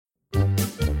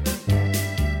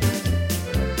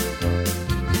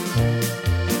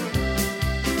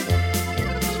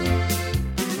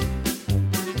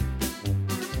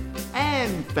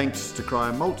Thanks to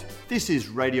Cryer Malt. This is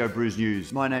Radio Brews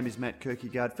News. My name is Matt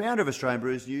Kirkegaard, founder of Australian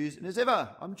Brews News, and as ever,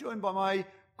 I'm joined by my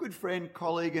good friend,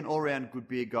 colleague, and all-round good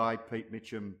beer guy, Pete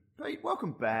Mitchell. Pete,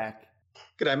 welcome back.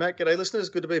 G'day, Matt. G'day, listeners.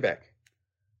 Good to be back.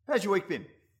 How's your week been?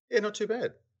 Yeah, not too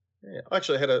bad. Yeah, I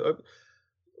actually had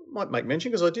might make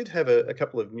mention because I did have a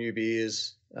couple of new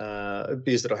beers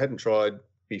that I hadn't tried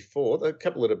before. A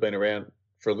couple that have been around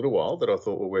for a little while that I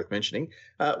thought were worth mentioning.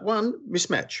 One,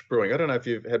 Mismatch Brewing. I don't know if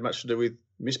you've had much to do with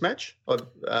Mismatch. I've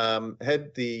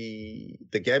had the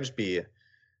Gabs beer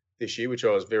this year, which I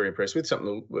was very impressed with. Something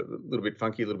a little bit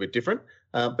funky, a little bit different,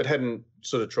 but hadn't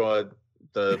sort of tried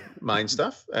the main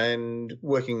stuff. And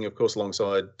working, of course,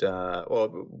 alongside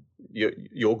your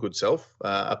good self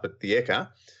up at the Ekka,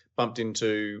 bumped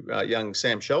into young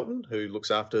Sam Shelton, who looks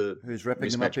after who's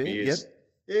repping them up here. Beers.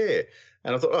 Yep. Yeah.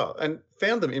 And I thought, and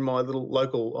found them in my little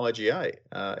local IGA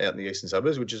out in the eastern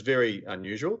suburbs, which is very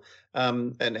unusual,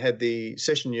 and had the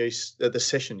session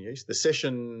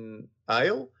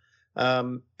ale,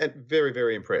 and very,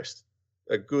 very impressed.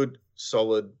 A good,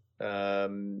 solid,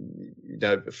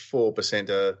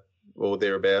 4% or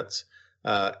thereabouts,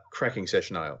 cracking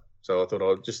session ale. So I thought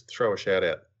I'd just throw a shout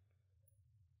out.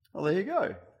 Well, there you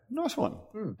go. Nice one.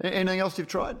 Anything else you've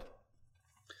tried?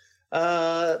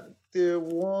 There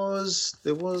was.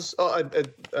 I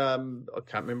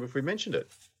can't remember if we mentioned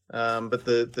it, but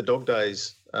the Dog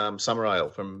Days summer ale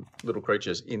from Little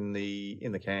Creatures in the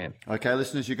can. Okay,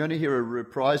 listeners, you're going to hear a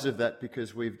reprise of that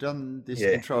because we've done this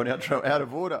intro and outro out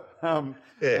of order. And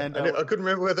I couldn't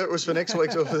remember whether it was for next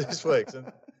week's or for this week's,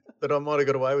 but I might have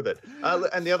got away with it.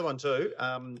 And the other one too,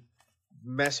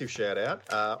 massive shout out.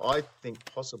 I think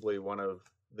possibly one of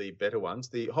the better ones,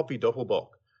 the Hoppy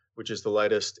Doppelbock, which is the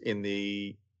latest in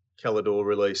the Calidor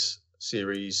release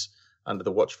series under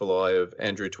the watchful eye of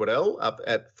Andrew Twaddell up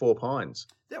at Four Pines.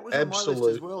 That was on my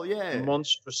list as well, yeah.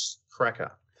 Monstrous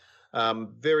cracker.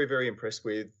 Very, very impressed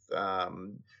with,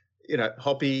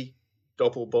 Hoppy,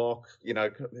 Doppelbock,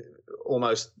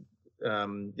 almost,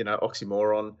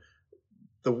 oxymoron.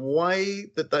 The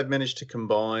way that they've managed to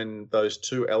combine those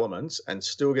two elements and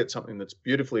still get something that's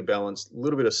beautifully balanced, a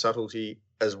little bit of subtlety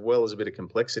as well as a bit of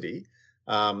complexity,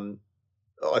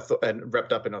 I thought, and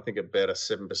wrapped up in, I think, about a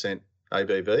 7%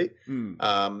 ABV.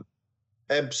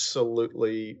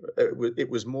 Absolutely, it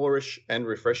was moreish and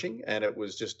refreshing, and it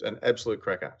was just an absolute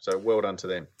cracker. So well done to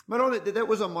them. But that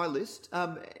was on my list.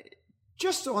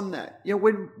 Just on that,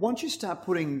 once you start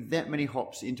putting that many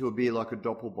hops into a beer like a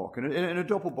Doppelbock, and a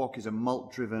Doppelbock is a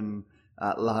malt-driven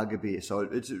lager beer, so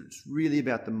it's really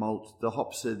about the malt. The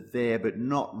hops are there, but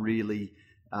not really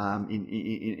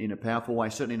in a powerful way.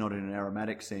 Certainly not in an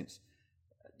aromatic sense.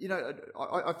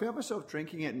 I found myself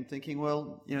drinking it and thinking,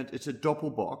 well, it's a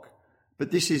Doppelbock,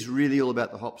 but this is really all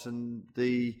about the hops, and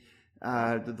the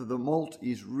malt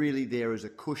is really there as a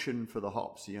cushion for the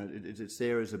hops. It's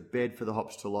there as a bed for the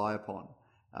hops to lie upon.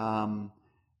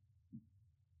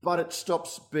 But it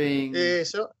stops being. Yeah.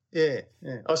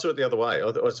 I saw it the other way.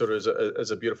 I saw it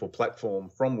as a beautiful platform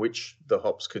from which the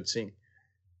hops could sing.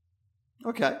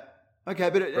 Okay, but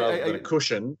rather than a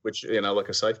cushion, which like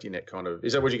a safety net kind of.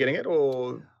 Is that what you're getting at,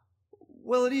 or?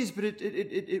 Well, it is, but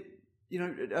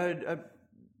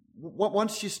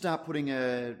once you start putting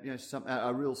a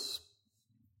real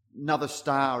another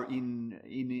star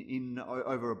in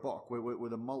over a bock where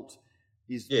the malt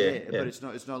is there, but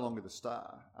it's no longer the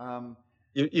star.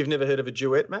 You've never heard of a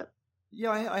duet, Matt?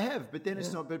 Yeah, I have, but then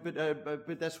it's not.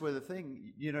 But that's where the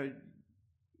thing,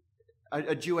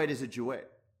 a duet is a duet,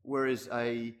 whereas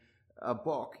a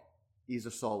bock is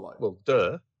a solo. Well,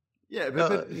 duh. Yeah,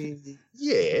 but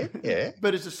yeah.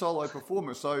 But it's a solo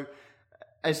performer, so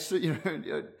as you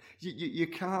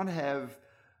can't have,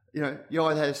 you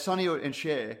either have Sonny and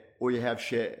Cher or you have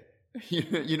Cher.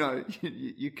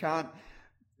 You can't.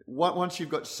 Once you've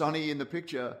got Sonny in the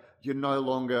picture, you're no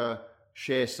longer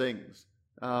Cher sings.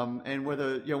 And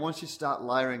whether once you start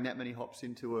layering that many hops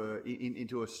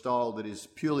into a style that is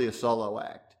purely a solo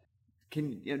act,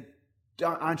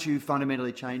 aren't you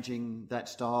fundamentally changing that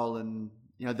style, and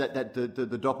that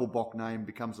the Doppelbock name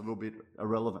becomes a little bit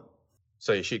irrelevant?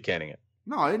 So you're shit canning it?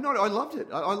 No, I loved it.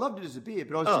 I loved it as a beer,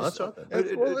 but I was that's right.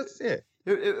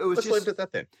 Let's leave it at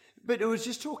that then. But it was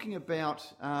just talking about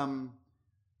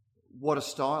what a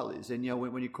style is, and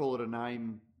when you call it a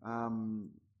name,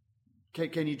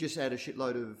 can you just add a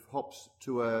shitload of hops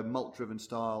to a malt-driven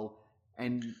style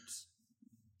and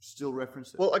still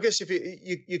reference it? Well, I guess if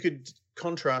you could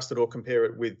contrast it or compare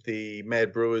it with the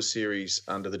Mad Brewers series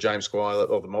under the James Squire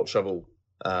or the Malt Shovel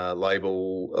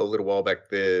label a little while back,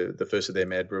 the first of their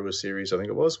Mad Brewers series, I think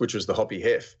it was, which was the Hoppy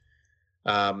Hef,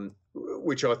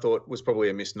 which I thought was probably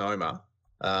a misnomer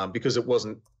because it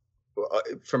wasn't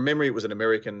from memory, it was an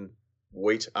American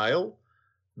wheat ale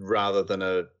rather than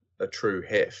a true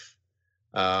hef,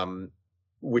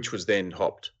 which was then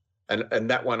hopped. And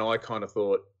that one I kind of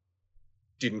thought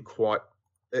didn't quite,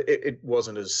 it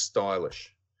wasn't as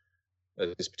stylish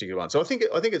as this particular one. So I think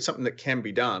it's something that can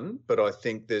be done, but I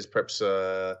think there's perhaps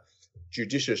a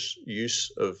judicious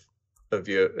use of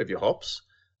your hops,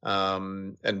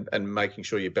 and making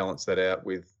sure you balance that out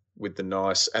with the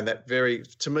nice, and that very,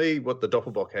 to me, what the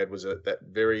Doppelbock had was that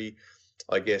very,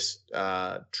 I guess,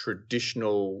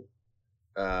 traditional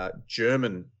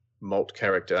German malt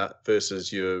character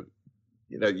versus your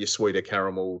sweeter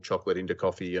caramel, chocolate into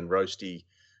coffee and roasty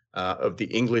of the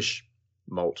English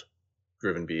malt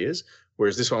driven beers.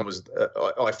 Whereas this one was,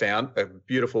 I found, a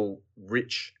beautiful,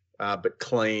 rich, but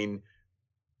clean,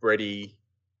 bready,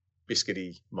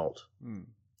 biscuity malt. Mm.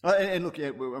 And look,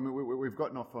 yeah, we've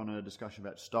gotten off on a discussion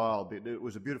about style, but it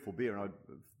was a beautiful beer, and I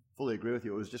fully agree with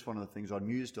you. It was just one of the things I'd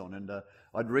mused on, and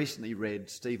I'd recently read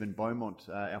Stephen Beaumont,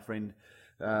 our friend,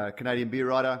 Canadian beer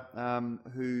writer,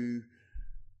 who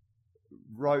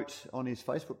wrote on his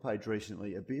Facebook page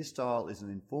recently, a beer style is an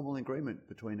informal agreement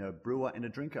between a brewer and a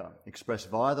drinker, expressed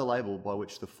via the label by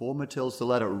which the former tells the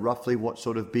latter roughly what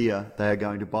sort of beer they are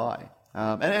going to buy.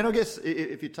 And I guess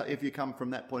if you come from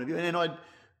that point of view, and I'd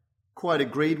quite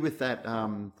agreed with that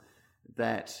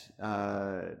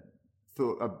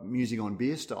thought, musing on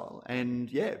beer style.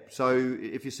 And yeah, so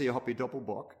if you see a hoppy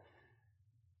Doppelbock,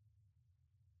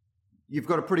 you've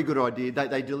got a pretty good idea.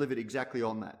 They delivered exactly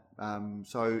on that.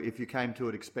 So if you came to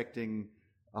it expecting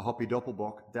a hoppy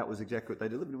Doppelbock, that was exactly what they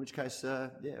delivered, in which case, I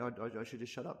should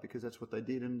just shut up, because that's what they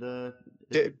did. And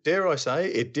dare I say,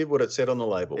 it did what it said on the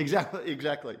label.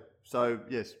 Exactly. So,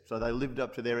 yes, so they lived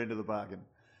up to their end of the bargain.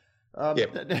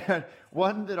 Yep.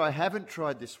 One that I haven't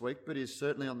tried this week, but is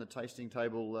certainly on the tasting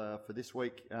table for this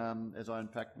week, as I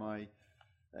unpack my...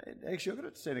 Actually, I've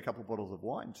got to send a couple of bottles of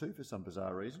wine too, for some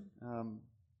bizarre reason.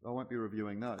 I won't be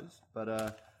reviewing those, but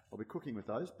I'll be cooking with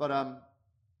those. But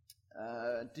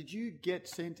did you get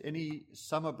sent any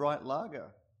Summer Bright Lager,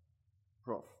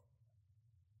 Prof?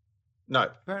 No.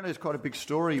 Apparently there's quite a big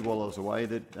story while I was away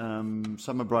that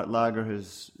Summer Bright Lager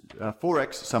has...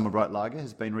 4X Summer Bright Lager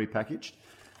has been repackaged.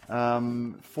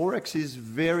 4X is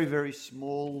very, very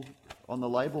small on the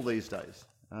label these days.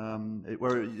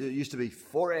 Where it used to be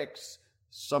 4X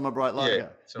Summer Bright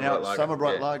Lager. Yeah, Summer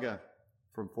Bright Lager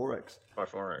from 4X. By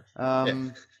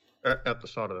 4X. At the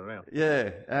side of the mouth.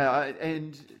 Yeah.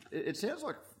 And it sounds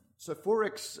like... So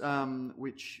 4X,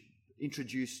 which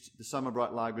introduced the Summer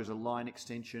Bright Lager as a line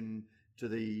extension to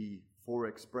the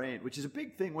 4X brand, which is a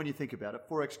big thing when you think about it.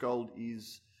 4X Gold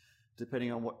is,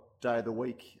 depending on what day of the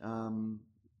week,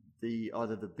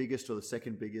 either the biggest or the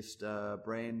second biggest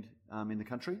brand in the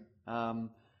country.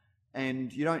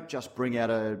 And you don't just bring out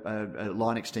a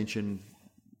line extension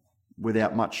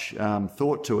without much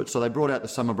thought to it. So they brought out the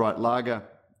Summer Bright Lager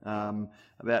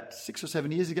about 6 or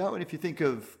 7 years ago. And if you think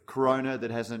of Corona that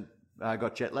hasn't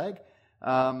got jet lag,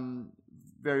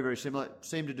 very, very similar. It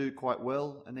seemed to do quite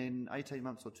well. And then 18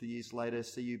 months or 2 years later,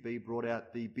 CUB brought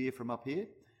out the beer from up here,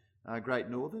 Great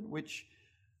Northern, which,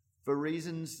 for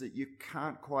reasons that you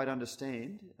can't quite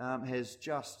understand, has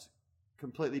just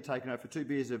completely taken over. Two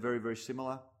beers are very, very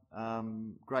similar.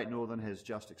 Great Northern has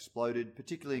just exploded,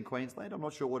 particularly in Queensland. I'm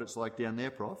not sure what it's like down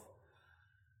there, Prof.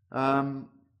 No,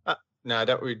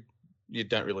 you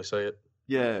don't really see it.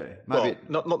 Yeah, maybe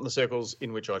not in the circles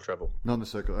in which I travel. Not in the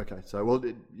circle. Okay, so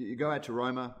you go out to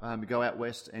Roma, you go out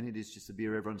west, and it is just a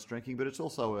beer everyone's drinking. But it's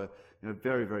also a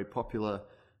very, very popular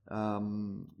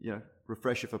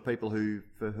refresher for people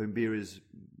for whom beer is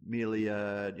merely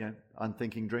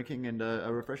unthinking drinking and a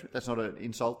refreshment. That's not an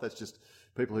insult. That's just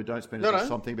people who don't spend as much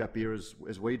time thinking about beer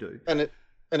as we do.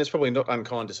 And it's probably not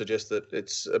unkind to suggest that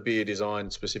it's a beer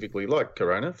designed specifically like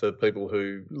Corona for people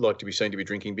who like to be seen to be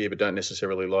drinking beer but don't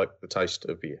necessarily like the taste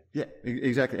of beer. Yeah,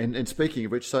 exactly. And speaking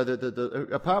of which, so the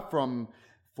apart from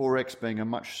 4X being a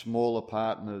much smaller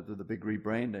part and the big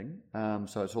rebranding,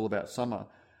 so it's all about summer,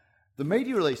 the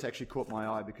media release actually caught my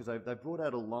eye because they brought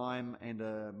out a lime and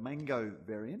a mango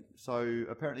variant. So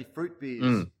apparently fruit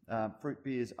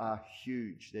beers are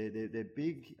huge. They're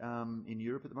big in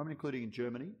Europe at the moment, including in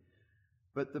Germany.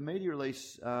 But the media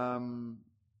release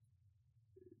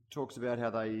talks about how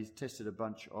they tested a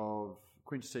bunch of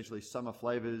quintessentially summer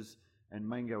flavours, and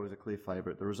mango is a clear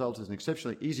favourite. The result is an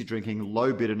exceptionally easy drinking,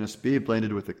 low bitterness beer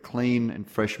blended with a clean and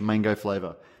fresh mango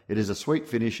flavour. It is a sweet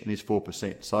finish and is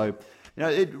 4%. So,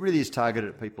 it really is targeted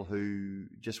at people who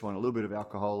just want a little bit of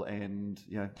alcohol and,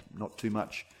 not too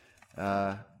much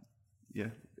else.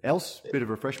 Bit of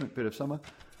refreshment, bit of summer.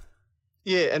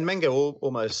 Yeah, and mango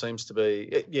almost seems to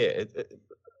be,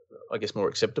 I guess more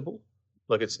acceptable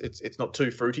Like it's not too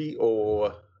fruity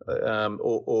or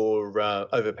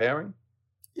overpowering.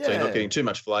 Yeah. So you're not getting too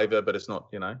much flavour, but it's not,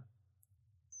 I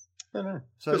don't know.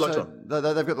 So, Good luck to so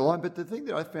them. they've got the line, but the thing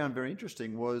that I found very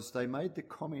interesting was they made the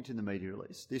comment in the media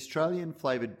release. The Australian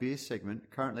flavoured beer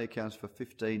segment currently accounts for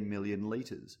 15 million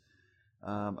litres,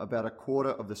 about a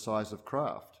quarter of the size of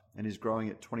craft, and is growing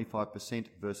at 25%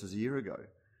 versus a year ago.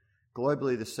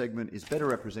 Globally, the segment is better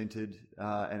represented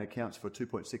and accounts for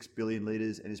 2.6 billion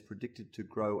litres and is predicted to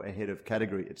grow ahead of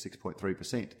category at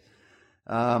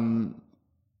 6.3%.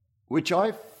 Which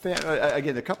I found,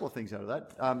 again, a couple of things out of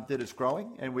that, that it's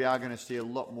growing, and we are going to see a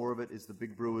lot more of it as the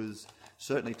big brewers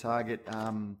certainly target,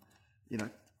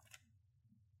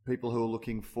 people who are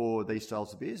looking for these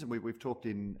styles of beers. And we've talked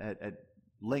at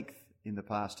length in the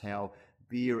past how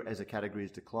beer as a category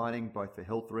is declining, both for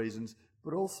health reasons,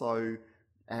 but also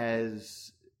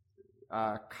as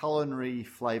culinary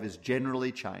flavours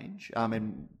generally change.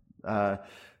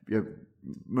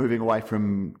 Moving away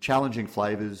from challenging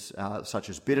flavours such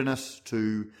as bitterness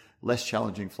to less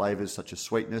challenging flavours such as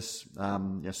sweetness.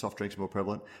 Soft drinks are more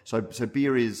prevalent. So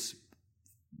beer is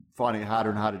finding it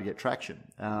harder and harder to get traction.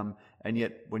 And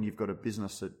yet, when you've got a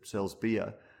business that sells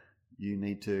beer, you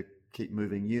need to keep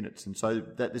moving units. And so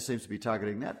that this seems to be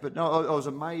targeting that. But no, I was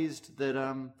amazed that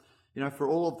for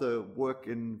all of the work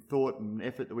and thought and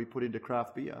effort that we put into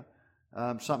craft beer,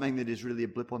 something that is really a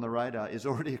blip on the radar is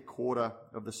already a quarter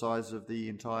of the size of the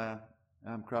entire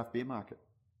craft beer market.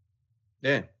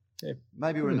 Yeah.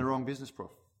 Maybe we're in the wrong business,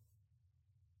 Prof.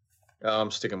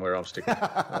 I'm sticking where I'm sticking.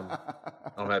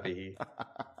 I'm happy here.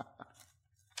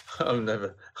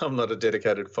 I'm not a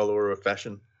dedicated follower of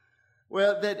fashion.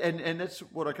 Well, that's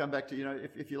what I come back to.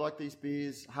 If you like these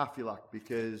beers, half your luck,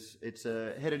 because it's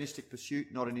a hedonistic pursuit,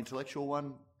 not an intellectual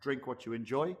one. Drink what you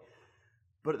enjoy.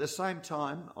 But at the same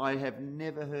time, I have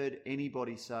never heard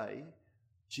anybody say,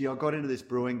 gee, I got into this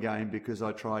brewing game because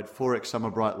I tried 4X Summer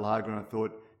Bright Lager and I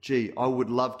thought, gee, I would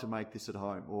love to make this at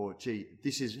home. Or, gee,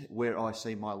 this is where I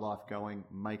see my life going,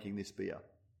 making this beer.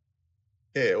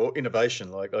 Yeah, or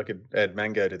innovation. Like I could add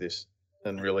mango to this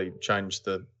and really change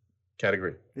the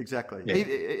category. Exactly. Yeah.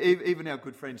 Even our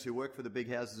good friends who work for the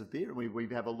big houses of beer, and we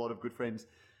have a lot of good friends,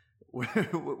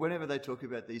 whenever they talk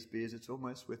about these beers, it's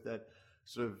almost with that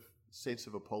sort of sense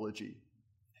of apology,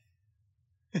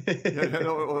 or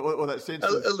that sense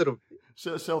of a little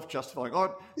self-justifying.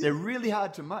 Oh, they're really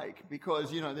hard to make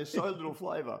because there's so little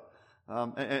flavour,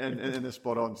 and they're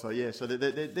spot on. So so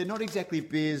they're not exactly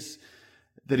beers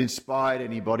that inspired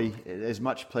anybody as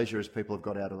much pleasure as people have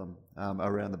got out of them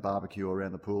around the barbecue or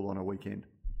around the pool on a weekend.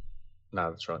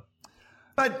 No, that's right.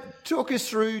 But talk us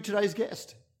through today's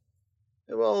guest.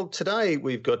 Well, today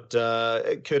we've got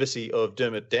courtesy of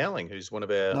Dermot Dowling, who's one of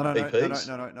our VPs.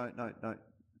 No.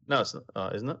 No, it's not,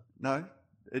 isn't it? No,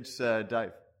 it's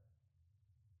Dave.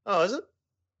 Oh, is it?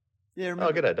 Yeah,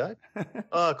 remember. Oh, g'day, Dave.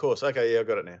 Oh, of course. Okay, yeah, I've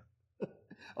got it now.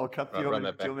 I'll cut. Do you want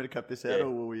me to cut this out, or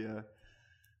will we? Yeah.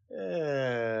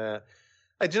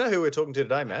 Hey, do you know who we're talking to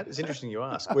today, Matt? It's interesting you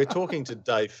ask. We're talking to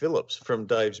Dave Phillips from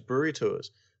Dave's Brewery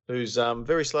Tours, who's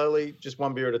very slowly, just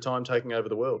one beer at a time, taking over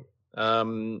the world.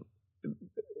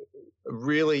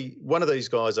 Really one of these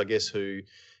guys, I guess, who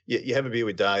you have a beer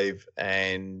with Dave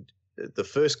and the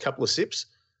first couple of sips,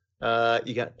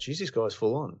 you go, geez, this guy's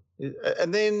full on.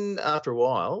 And then after a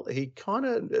while, he kind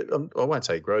of, I won't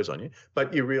say he grows on you,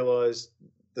 but you realise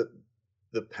that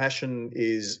the passion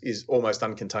is almost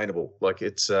uncontainable. Like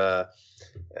it's, and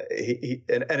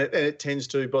it tends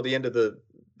to, by the end of the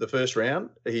first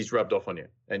round, he's rubbed off on you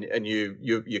and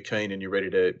you're keen and you're ready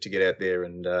to get out there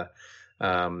and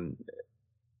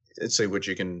see what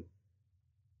you can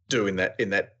do in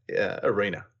that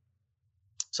arena.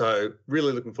 So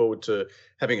really looking forward to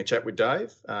having a chat with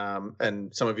Dave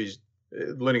and some of his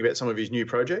learning about some of his new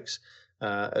projects,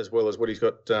 as well as what he's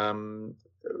got on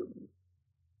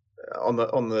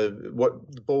the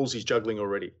balls he's juggling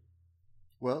already.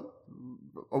 Well,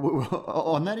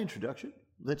 on that introduction,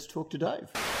 let's talk to Dave.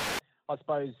 I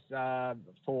suppose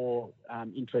for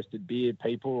interested beer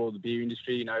people or the beer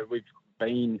industry, we've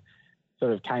been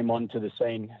sort of came onto the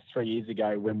scene 3 years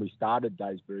ago when we started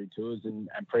Dave's Brewery Tours, and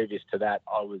previous to that,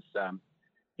 I was,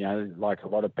 like a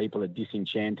lot of people, a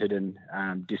disenchanted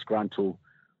and disgruntled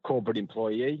corporate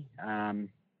employee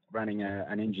running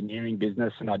an engineering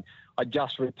business, and I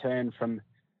just returned from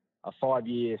a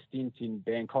 5-year stint in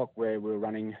Bangkok where we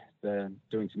were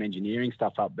doing some engineering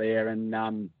stuff up there, and I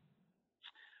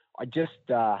was just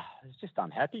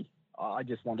unhappy. I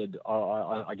just wanted,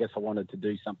 I guess I wanted to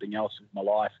do something else with my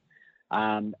life.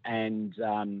 And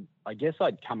I guess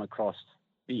I'd come across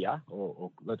beer, or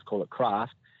let's call it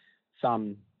craft,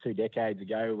 some 2 decades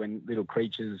ago when Little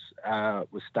Creatures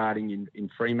was starting in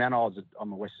Fremantle.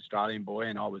 I'm a West Australian boy,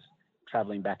 and I was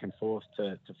travelling back and forth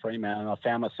to Fremantle, and I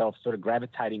found myself sort of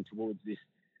gravitating towards this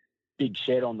big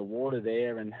shed on the water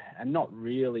there, and not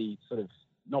really sort of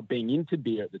not being into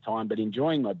beer at the time, but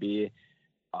enjoying my beer.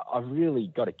 I've really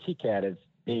got a kick out of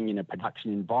being in a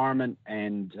production environment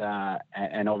and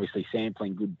obviously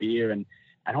sampling good beer. And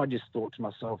I just thought to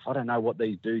myself, I don't know what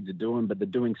these dudes are doing, but they're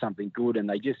doing something good, and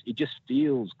it just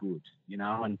feels good, you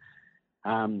know.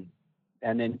 And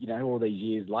then, you know, all these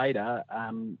years later,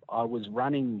 I was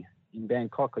running in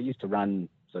Bangkok. I used to run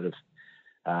sort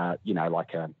of, you know,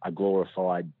 like a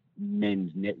glorified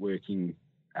men's networking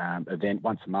event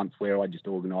once a month where I just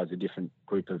organise a different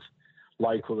group of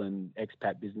local and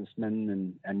expat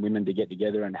businessmen and women to get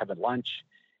together and have a lunch.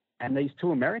 And these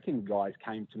 2 American guys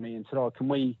came to me and said, "Oh, can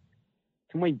we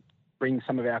bring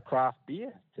some of our craft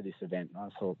beer to this event?" And I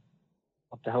thought,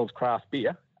 what the hell's craft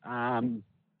beer?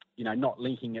 You know, not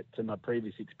linking it to my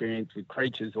previous experience with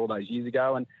Creatures all those years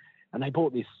ago. And they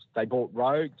brought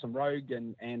some Rogue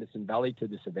and Anderson Valley to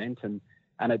this event, and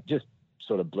it just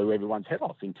sort of blew everyone's head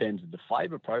off in terms of the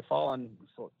flavour profile. And I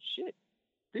thought, shit,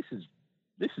 this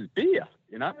is beer,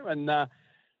 you know.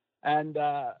 And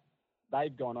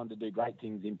they've gone on to do great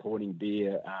things importing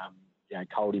beer, you know,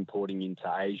 cold importing into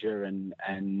Asia, and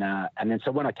then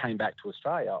so when I came back to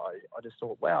Australia, I just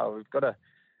thought, wow, we've got to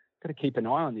keep an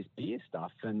eye on this beer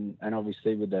stuff, and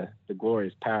obviously with the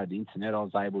glorious power of the internet, I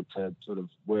was able to sort of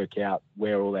work out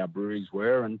where all our breweries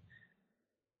were, and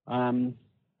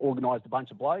organised a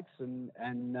bunch of blokes, and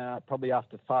probably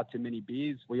after far too many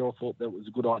beers, we all thought that it was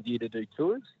a good idea to do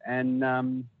tours, and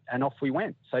off we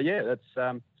went. So yeah,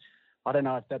 that's I don't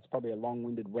know if that's probably a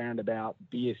long-winded, roundabout,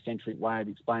 beer-centric way of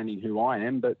explaining who I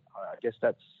am, but I guess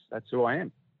that's who I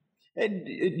am. And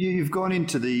you've gone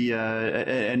into the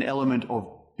an element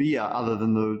of beer other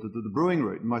than the brewing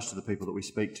route. Most of the people that we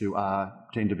speak to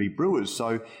tend to be brewers.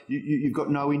 So you've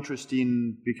got no interest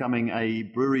in becoming a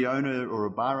brewery owner or a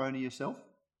bar owner yourself?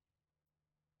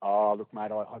 Oh, look,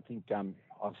 mate, I think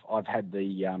I've had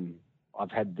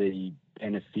the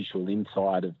beneficial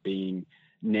insight of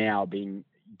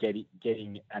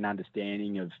getting an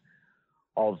understanding of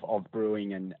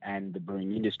brewing and the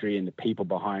brewing industry and the people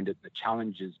behind it, the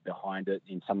challenges behind it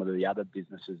in some of the other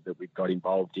businesses that we've got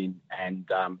involved in,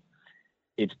 and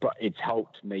it's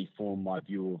helped me form my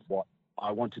view of what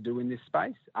I want to do in this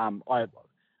space.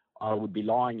 I would be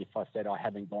lying if I said I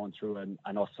haven't gone through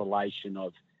an oscillation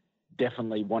of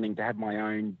definitely wanting to have my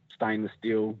own stainless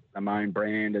steel, my own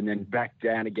brand, and then back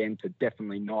down again to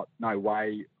definitely not, no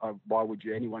way. Why would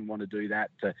anyone want to do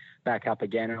that, to back up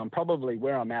again? And I'm probably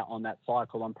where I'm at on that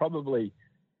cycle. I'm probably,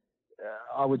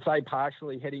 I would say,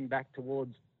 partially heading back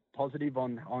towards positive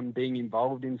on being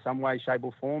involved in some way, shape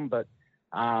or form. But,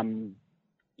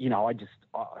 you know, I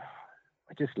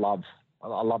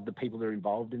love the people that are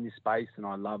involved in this space, and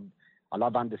I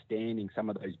love understanding some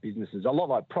of those businesses. A lot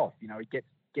like Prof, you know, it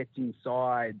gets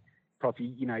inside Prof,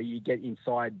 you get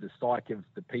inside the psyche of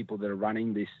the people that are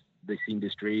running this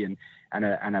industry and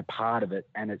a part of it,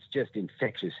 and it's just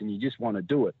infectious, and you just want to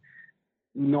do it.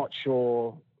 Not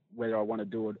sure whether I want to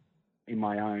do it in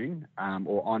my own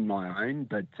or on my own,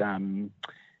 but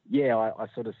yeah, I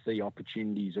sort of see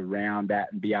opportunities around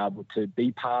that and be able to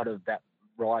be part of that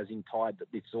rising tide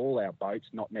that lifts all our boats,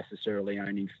 not necessarily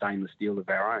owning stainless steel of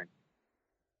our own.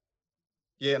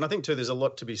 Yeah, and I think too, there's a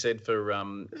lot to be said for.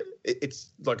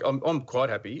 It's like I'm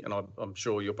quite happy, and I'm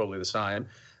sure you're probably the same.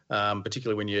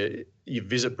 Particularly when you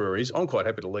visit breweries, I'm quite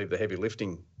happy to leave the heavy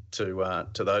lifting to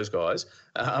those guys.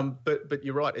 But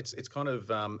you're right. It's kind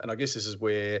of, and I guess this is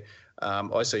where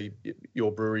I see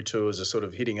your brewery tours are sort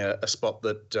of hitting a spot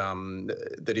that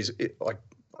that is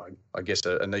I guess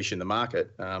a niche in the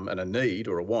market and a need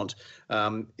or a want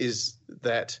is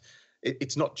that.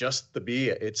 It's not just the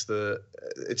beer; it's the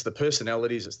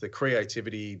personalities, it's the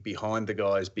creativity behind the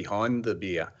guys behind the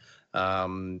beer.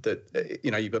 That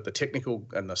you've got the technical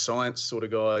and the science sort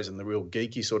of guys and the real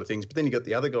geeky sort of things, but then you've got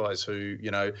the other guys who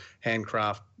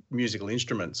handcraft musical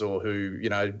instruments or who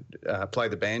play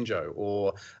the banjo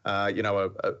or are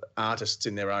artists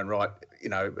in their own right,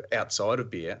 outside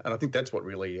of beer. And I think that's what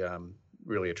really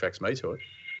attracts me to it.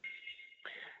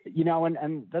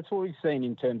 And that's what we've seen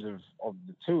in terms of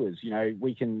the tours.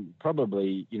 We can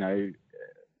probably,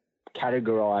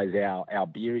 categorise our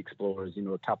beer explorers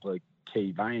into a couple of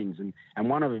key veins. And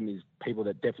one of them is people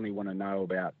that definitely want to know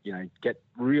about, get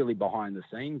really behind the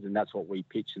scenes. And that's what we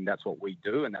pitch and that's what we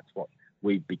do. And that's what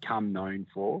we've become known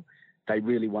for. they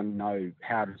really want to know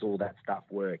how does all that stuff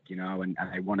work, and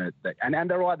they want to, and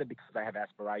they're either because they have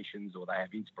aspirations or they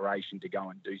have inspiration to go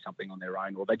and do something on their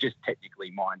own, or they're just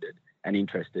technically minded and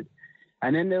interested.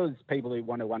 And then there was people who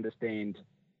want to understand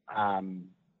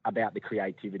about the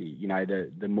creativity,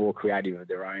 the more creative of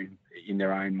their own in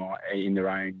their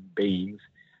own beings,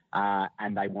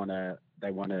 and they want to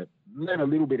learn a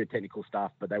little bit of technical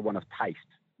stuff, but they want to taste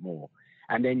more.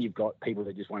 And then you've got people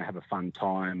that just want to have a fun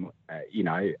time,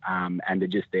 and they're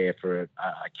just there for a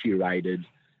curated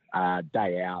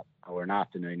day out or an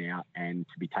afternoon out, and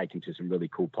to be taken to some really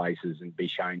cool places and be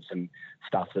shown some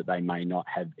stuff that they may not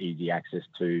have easy access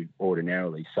to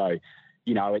ordinarily. So,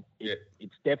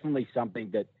 it's definitely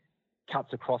something that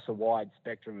cuts across a wide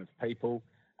spectrum of people,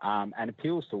 and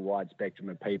appeals to a wide spectrum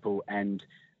of people. And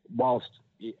whilst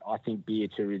I think beer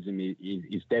tourism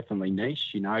is definitely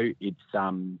niche,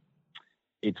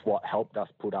 it's what helped us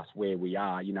put us where we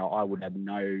are. I would have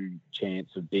no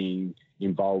chance of being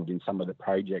involved in some of the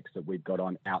projects that we've got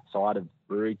on outside of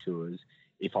brewery tours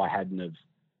if I hadn't have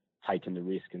taken the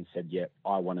risk and said, yeah,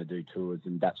 I want to do tours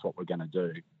and that's what we're going to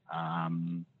do.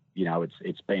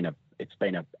 It's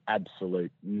been an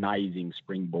absolute amazing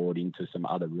springboard into some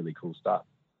other really cool stuff.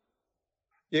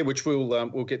 Yeah, which we'll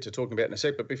get to talking about in a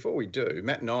sec. But before we do,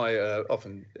 Matt and I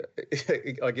often,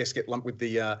 I guess, get lumped with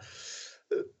the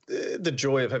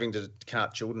joy of having to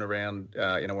cart children around,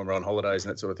 when we're on holidays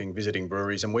and that sort of thing, visiting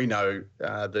breweries. And we know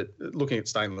that looking at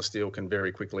stainless steel can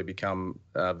very quickly become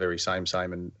very same,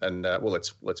 and well,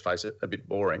 let's face it, a bit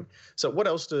boring. So what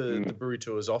else do the brewery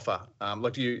tours offer?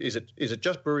 Is it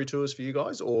just brewery tours for you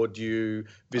guys, or do you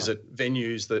visit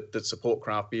venues that support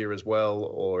craft beer as well,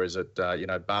 or is it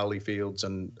barley fields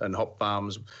and hop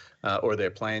farms, or are there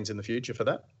plans in the future for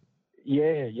that?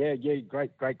 Yeah.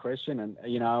 Great question. And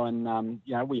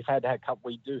we've had a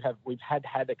couple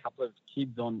of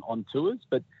kids on tours,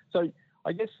 but so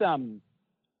I guess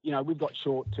we've got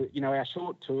our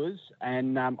short tours,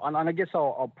 and I guess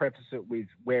I'll preface it with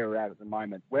where we're at the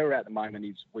moment. Where we're at the moment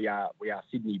is we are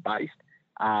Sydney based,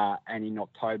 and in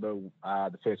October,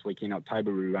 the first week in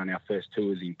October, we run our first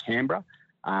tours in Canberra.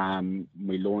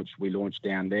 We launched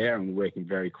down there, and we're working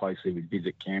very closely with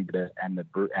Visit Canberra and the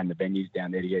venues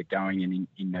down there to get going. And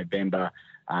in November,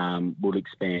 we'll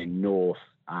expand north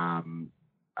to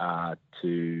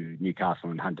Newcastle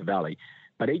and Hunter Valley.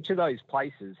 But each of those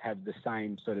places have the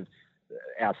same sort of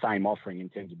our same offering in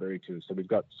terms of brewery tours. So we've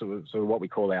got sort of what we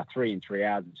call our 3 in 3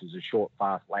 hours, which is a short,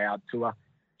 fast, loud tour,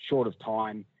 short of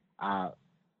time,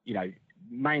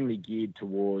 mainly geared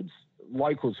towards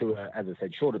locals who are, as I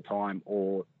said, short of time,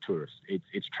 or tourists.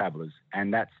 It's travellers,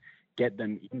 and that's get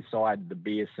them inside the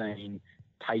beer scene,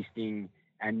 tasting,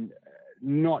 and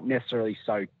not necessarily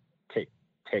so tech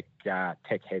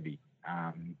heavy.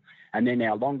 And then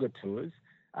our longer tours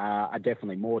are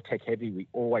definitely more tech heavy. We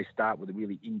always start with a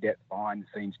really in-depth behind the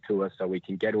scenes tour, so we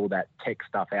can get all that tech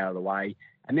stuff out of the way,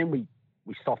 and then we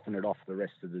soften it off the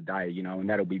rest of the day, and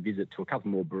that'll be visit to a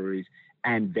couple more breweries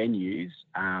and venues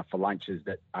for lunches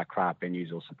that are craft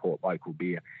venues or support local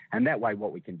beer. And that way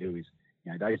what we can do is,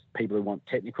 those people who want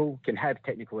technical can have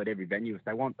technical at every venue. If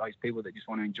they want, those people that just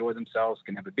want to enjoy themselves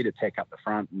can have a bit of tech up the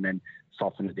front and then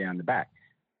soften it down the back.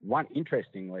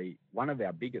 Interestingly, one of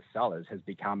our biggest sellers has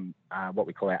become what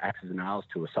we call our Axes and Ales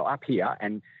tour. So up here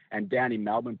and down in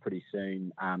Melbourne pretty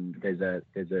soon, there's a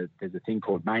thing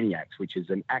called Maniacs, which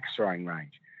is an axe throwing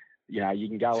range. You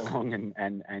can go along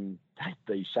and take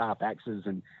these sharp axes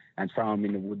and throw them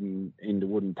into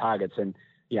wooden targets. And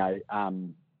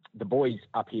the boys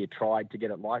up here tried to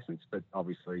get it licensed, but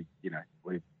obviously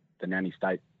the nanny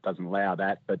state doesn't allow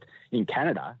that. But in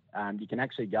Canada, you can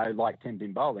actually go like 10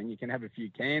 pin bowling. You can have a few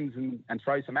cans and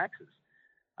throw some axes.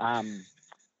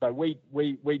 So we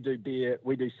do beer,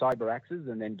 we do cyber axes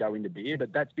and then go into beer.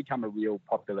 But that's become a real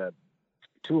popular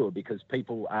tour because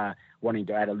people are wanting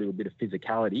to add a little bit of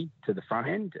physicality to the front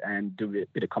end and do a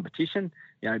bit of competition.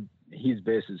 His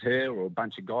versus her, or a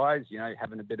bunch of guys.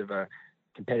 Having a bit of a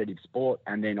competitive sport,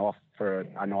 and then off for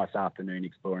a nice afternoon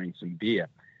exploring some beer.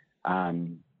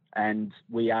 And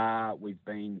we've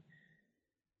been,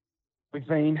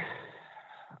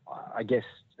 I guess,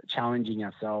 challenging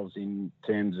ourselves in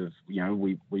terms of,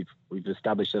 we've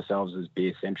established ourselves as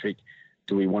beer centric.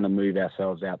 Do we want to move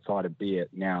ourselves outside of beer?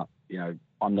 Now,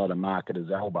 I'm not a marketer's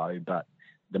elbow, but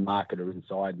the marketer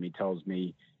inside me tells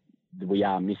me that we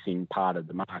are missing part of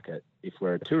the market if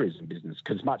we're a tourism business.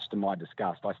 Because much to my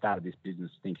disgust, I started this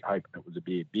business hoping it was a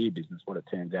beer business. What it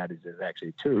turns out is there's actually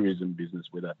a tourism business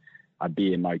with a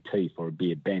beer motif or a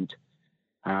beer bent.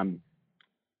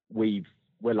 We're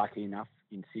lucky enough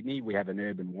in Sydney. We have an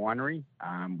urban winery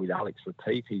with Alex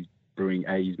Retief.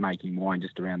 he's making wine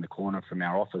just around the corner from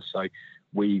our office. So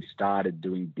we've started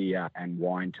doing beer and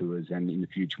wine tours, and in the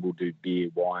future we'll do beer,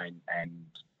 wine, and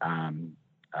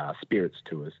spirits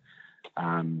tours.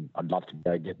 I'd love to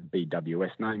go get the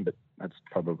BWS name, but that's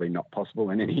probably not possible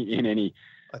in any.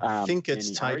 I think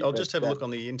it's taken. I'll just have a look on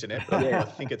the internet, but I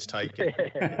think it's taken.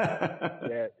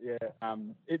 Yeah.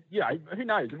 Who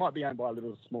knows? It might be owned by a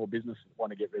little small business that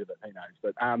want to get rid of it. Who knows?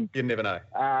 But you never know.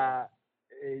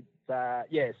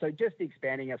 So just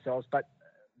expanding ourselves, but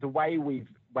the way we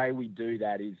do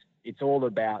that is it's all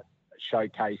about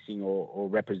showcasing or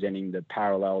representing the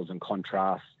parallels and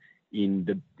contrasts in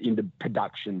the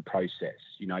production process.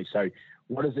 So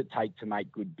what does it take to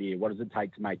make good beer? What does it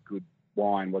take to make good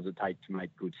wine? What does it take to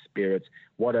make good spirits?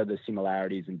 What are the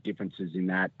similarities and differences in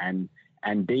that? And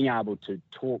being able to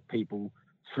talk people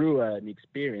through an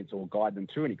experience or guide them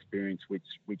through an experience which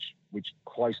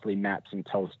closely maps and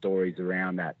tells stories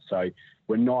around that. So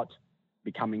we're not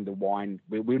becoming the wine.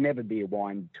 We'll never be a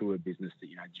wine tour business that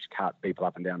just carts people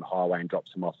up and down the highway and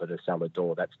drops them off at a cellar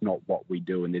door. That's not what we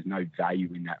do, and there's no value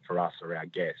in that for us or our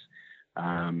guests.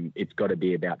 It's got to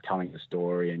be about telling a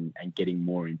story and getting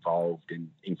more involved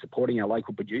in supporting our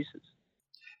local producers.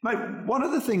 Mate, one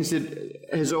of the things that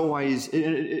has always,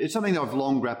 it's something that I've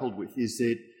long grappled with, is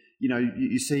that,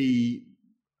 you see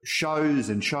shows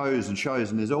and shows and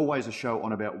shows, and there's always a show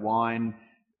on about wine,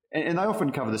 and they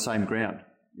often cover the same ground.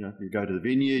 You go to the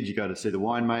vineyard, you go to see the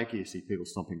winemaker, you see people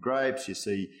stomping grapes, you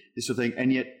see this sort of thing,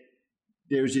 and yet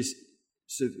there is this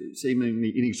sort of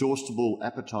seemingly inexhaustible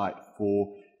appetite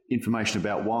for information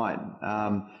about wine.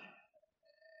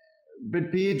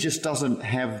 But beer just doesn't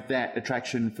have that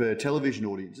attraction for television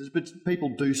audiences, but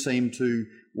people do seem to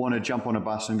want to jump on a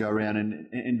bus and go around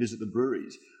and visit the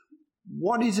breweries.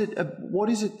 What is it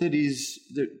that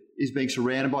is being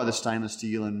surrounded by the stainless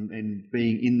steel and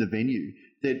being in the venue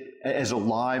that, as a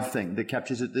live thing, that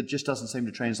captures it, that just doesn't seem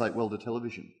to translate well to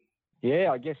television? Yeah,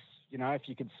 I guess, if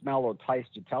you could smell or taste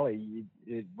your telly,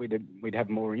 we'd have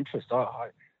more interest.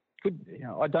 I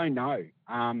don't know.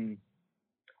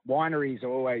 Wineries are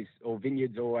always, or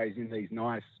vineyards are always in these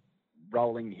nice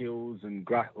rolling hills and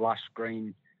lush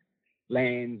green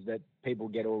lands that people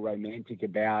get all romantic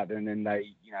about, and then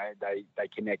they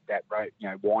connect that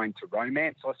wine to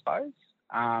romance, I suppose.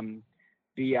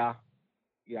 Beer,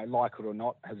 like it or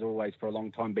not, has always for a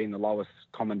long time been the lowest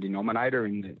common denominator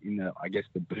in the I guess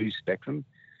the booze spectrum.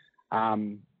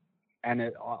 And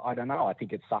I don't know. I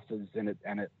think it suffers, and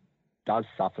it does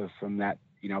suffer from that.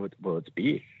 It's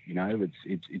beer.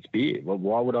 It's beer. Well,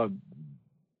 why would I?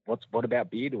 What about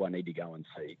beer do I need to go and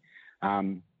see?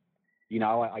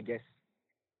 I guess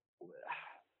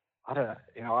I don't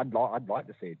know. I'd like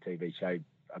to see a TV show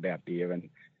about beer, and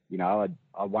I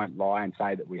won't lie and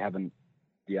say that we haven't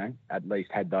at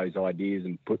least had those ideas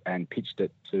and pitched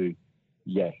it to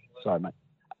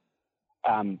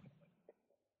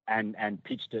and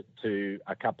pitched it to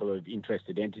a couple of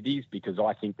interested entities, because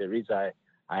I think there is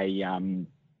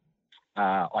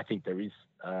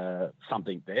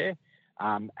something there,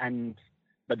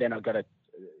 but then I've got to,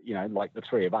 like the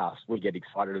three of us, we get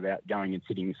excited about going and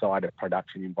sitting inside a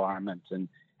production environment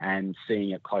and seeing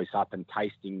it close up and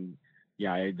tasting,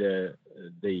 the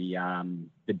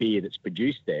beer that's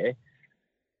produced there.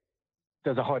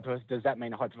 Does that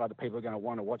mean a hope of other people are going to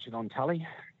want to watch it on telly?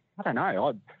 I don't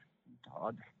know.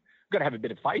 I've got to have a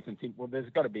bit of faith and think, well, there's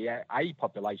got to be a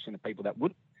population of people that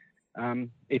would,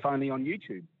 if only on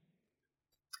YouTube.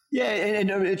 Yeah, and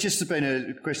it's just been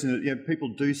a question that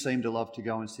people do seem to love to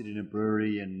go and sit in a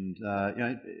brewery and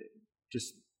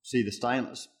just see the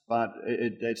stainless, but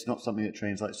it's not something that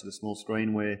translates to the small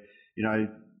screen where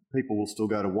people will still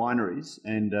go to wineries,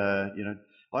 and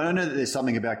I don't know that there's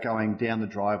something about going down the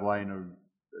driveway and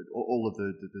all of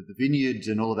the vineyards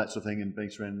and all of that sort of thing and being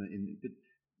surrounded but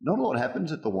not a lot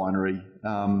happens at the winery,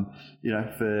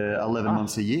 for 11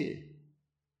 months a year.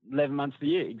 11 months a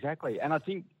year, exactly. And I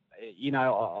think,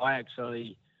 I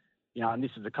actually, and this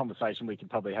is a conversation we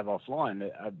could probably have offline,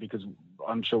 because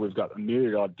I'm sure we've got a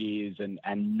myriad of ideas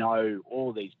and know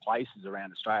all these places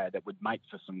around Australia that would make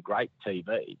for some great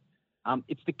TV.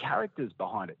 It's the characters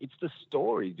behind it. It's the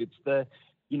stories. It's the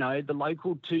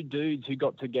local two dudes who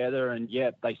got together and,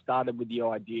 they started with the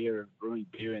idea of brewing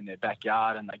beer in their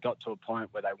backyard, and they got to a point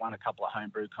where they won a couple of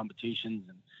homebrew competitions,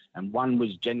 and one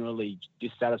was generally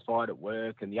dissatisfied at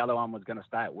work and the other one was going to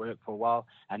stay at work for a while.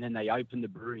 And then they opened the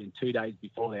brewery, and 2 days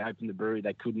before they opened the brewery,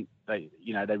 they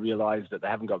realised that they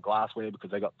haven't got glassware because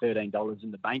they got $13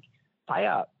 in the bank.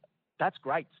 That's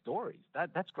great stories.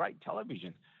 That's great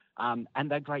television. And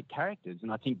they're great characters.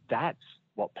 And I think that's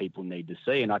what people need to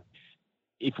see. And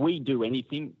if we do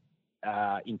anything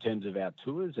in terms of our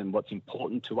tours and what's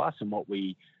important to us and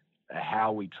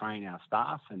how we train our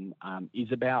staff, and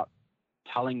is about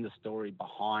telling the story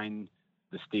behind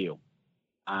the steel.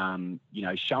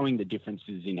 Showing the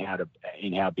differences in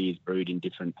how beer's brewed in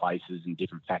different places and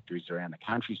different factories around the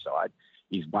countryside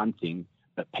is one thing,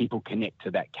 but people connect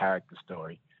to that character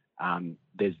story.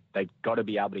 They've got to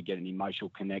be able to get an emotional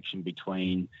connection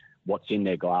between what's in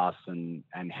their glass and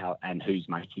who's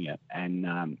making it. And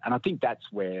I think that's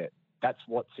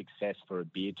what success for a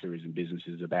beer tourism business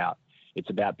is about. It's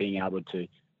about being able to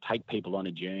take people on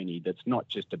a journey that's not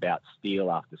just about steel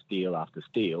after steel after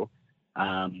steel.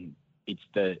 It's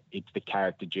the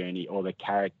character journey, or the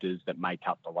characters that make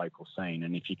up the local scene.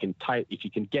 And if you can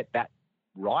get that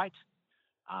right,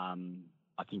 I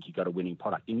think you've got a winning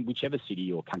product in whichever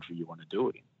city or country you want to do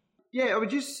it in. Yeah, I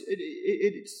would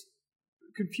it's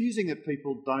confusing that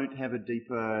people don't have a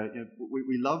deeper.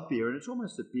 We love beer, and it's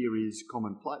almost that beer is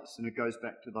commonplace, and it goes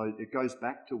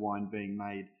back to wine being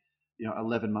made.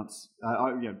 11 months.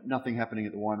 Nothing happening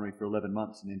at the winery for 11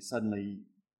 months, and then suddenly,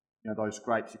 those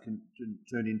grapes can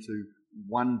turn into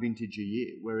one vintage a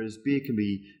year. Whereas beer can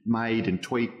be made and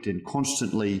tweaked and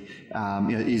constantly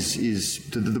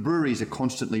the breweries are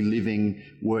constantly living,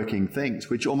 working things,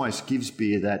 which almost gives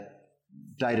beer that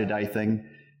day-to-day thing.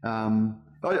 And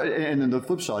then the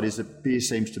flip side is that beer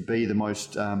seems to be the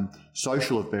most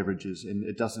social of beverages, and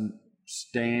it doesn't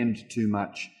stand too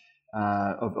much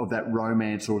of that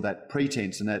romance or that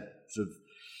pretense and that sort of,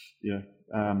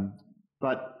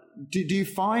 but do you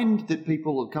find that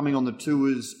people coming on the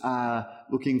tours are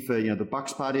looking for, the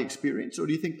Bucks Party experience, or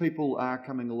do you think people are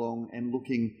coming along and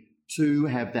looking to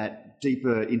have that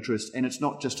deeper interest? And it's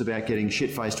not just about getting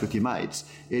shit-faced with your mates.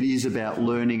 It is about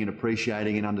learning and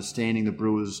appreciating and understanding the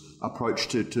brewer's approach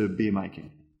to beer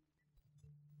making.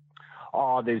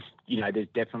 Oh, there's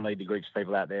definitely the groups of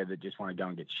people out there that just want to go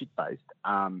and get shit-faced.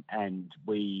 And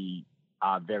we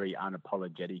are very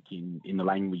unapologetic in the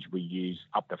language we use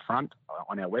up the front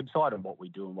on our website and what we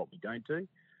do and what we don't do.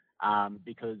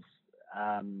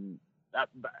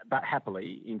 But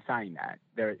happily, in saying that,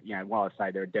 while I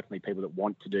say there are definitely people that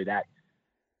want to do that,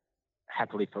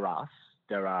 happily for us,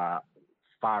 there are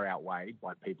far outweighed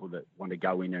by people that want to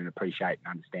go in and appreciate and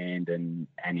understand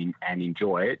and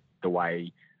enjoy it the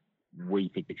way we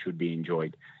think it should be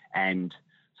enjoyed. And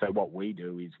so what we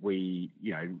do is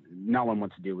no one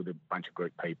wants to deal with a bunch of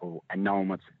group people, and no one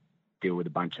wants to deal with a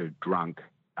bunch of drunk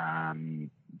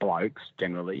blokes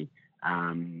generally,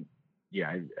 at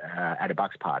a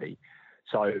Bucks party.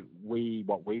 So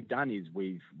what we've done is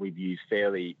we've used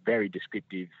very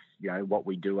descriptive, what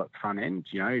we do at front end.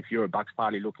 If you're a Bucks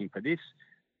party looking for this,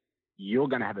 you're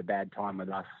going to have a bad time with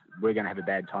us. We're going to have a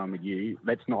bad time with you.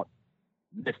 Let's not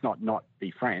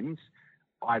be friends.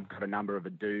 I've got a number of a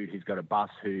dude who's got a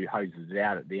bus who hoses it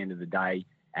out at the end of the day,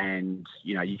 and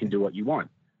you can do what you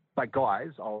want. But guys,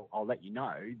 I'll let you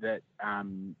know that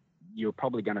you're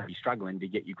probably going to be struggling to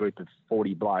get your group of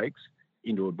 40 blokes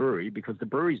into a brewery, because the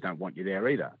breweries don't want you there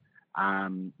either.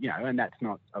 And that's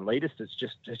not elitist. It's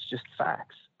just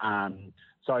facts.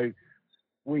 So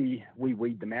we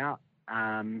weed them out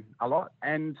a lot,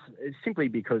 and it's simply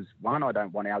because, one, I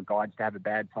don't want our guides to have a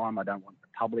bad time. I don't want the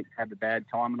public to have a bad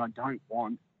time, and I don't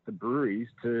want the breweries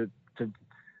to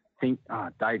think,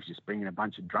 Dave's just bringing a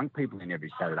bunch of drunk people in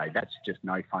every Saturday. That's just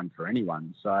no fun for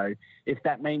anyone. So if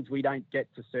that means we don't get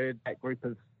to serve that group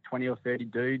of 20 or 30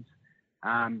 dudes,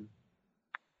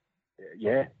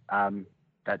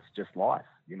 that's just life.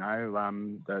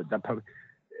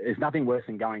 There's nothing worse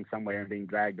than going somewhere and being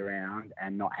dragged around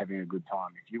and not having a good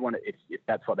time. If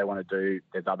that's what they want to do,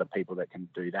 there's other people that can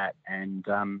do that, and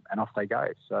off they go.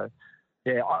 So,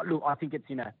 yeah, I think it's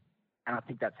and I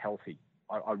think that's healthy.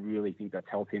 I really think that's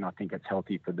healthy, and I think it's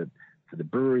healthy for the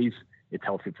breweries. It's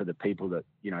healthy for the people that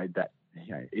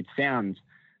it sounds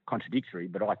contradictory,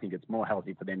 but I think it's more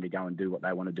healthy for them to go and do what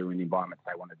they want to do in the environments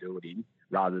they want to do it in,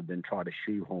 rather than try to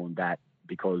shoehorn that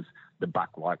because the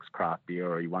buck likes craft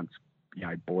beer, or he once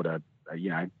bought a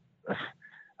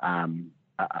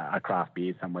craft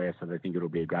beer somewhere, so they think it'll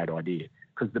be a great idea.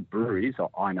 Because the breweries,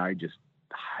 I know, just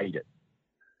hate it.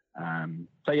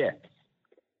 So yeah.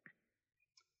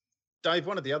 Dave,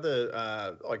 one of the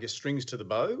other, strings to the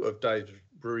bow of Dave's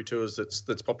brewery tours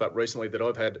that's popped up recently that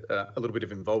I've had a little bit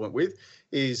of involvement with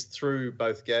is through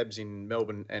both Gabs in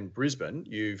Melbourne and Brisbane.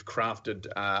 You've crafted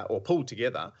or pulled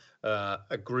together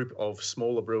a group of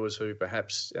smaller brewers who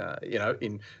perhaps,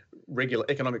 in regular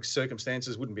economic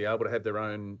circumstances wouldn't be able to have their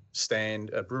own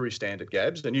a brewery stand at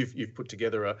Gabs. And you've put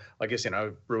together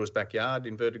brewer's backyard,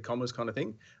 inverted commas kind of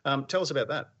thing. Tell us about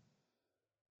that.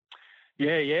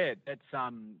 Yeah.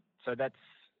 That's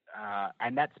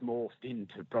and that's morphed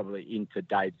into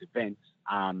Dave's Events.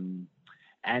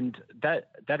 And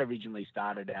that originally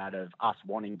started out of us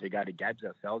wanting to go to Gabs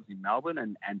ourselves in Melbourne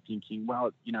and thinking,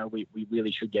 well, we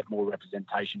really should get more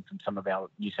representation from some of our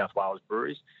New South Wales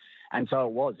breweries. And so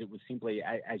it was simply,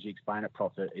 as you explain it,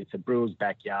 Prof, it's a brewer's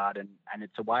backyard, and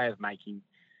it's a way of making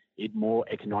it more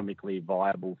economically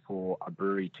viable for a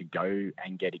brewery to go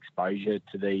and get exposure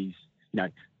to these,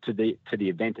 to the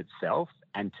event itself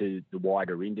and to the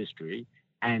wider industry,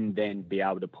 and then be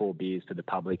able to pour beers to the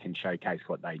public and showcase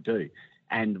what they do.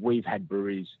 And we've had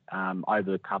breweries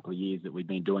over the couple of years that we've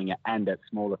been doing it, and at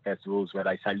smaller festivals where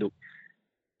they say, look,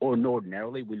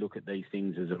 ordinarily we look at these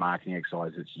things as a marketing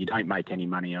exercise. You don't make any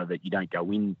money of it. You don't go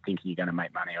in thinking you're going to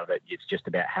make money of it. It's just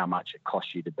about how much it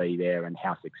costs you to be there and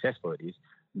how successful it is.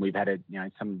 We've had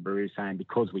some breweries saying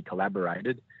because we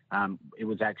collaborated, it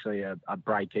was actually a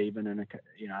break even and a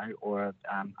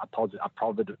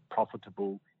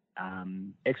profitable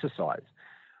exercise.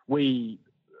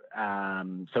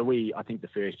 I think the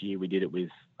first year we did it with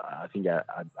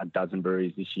a dozen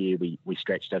breweries. This year we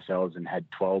stretched ourselves and had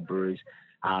 12 breweries.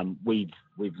 We've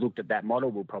looked at that model.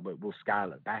 We'll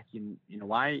scale it back in a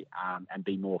way and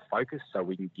be more focused, so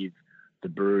we can give the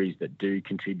breweries that do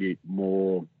contribute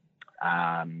more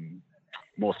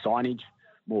signage,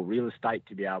 more real estate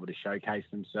to be able to showcase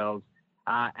themselves.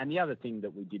 And the other thing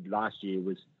that we did last year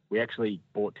was we actually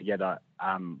brought together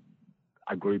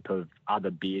a group of other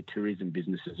beer tourism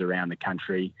businesses around the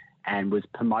country and was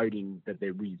promoting that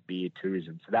there is beer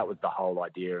tourism. So that was the whole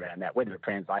idea around that. Whether it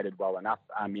translated well enough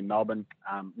in Melbourne,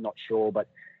 not sure, but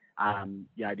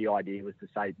the idea was to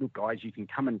say, look, guys, you can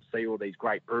come and see all these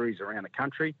great breweries around the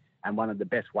country, and one of the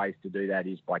best ways to do that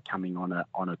is by coming on a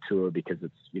tour, because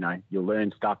it's you'll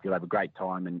learn stuff, you'll have a great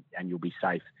time, and you'll be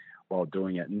safe while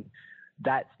doing it. And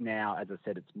that's now, as I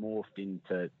said, it's morphed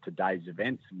into Dave's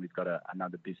Events, and we've got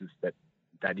another business that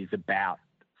is about.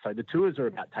 So the tours are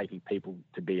about taking people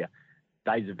to beer.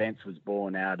 Dave's Events was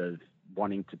born out of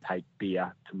wanting to take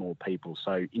beer to more people,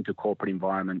 so into corporate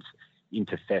environments,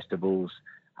 into festivals,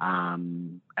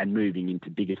 and moving into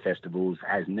bigger festivals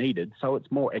as needed. So it's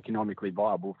more economically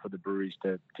viable for the breweries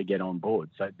to get on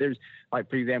board. So there's, like,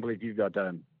 for example, if you've got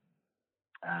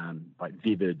like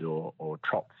Vivid or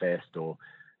Trop Fest or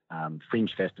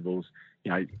fringe festivals,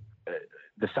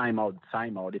 the same old.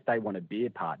 If they want a beer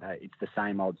partner, it's the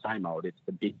same old. It's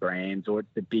the big brands, or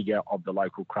it's the bigger of the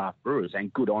local craft brewers,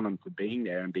 and good on them for being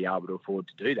there and be able to afford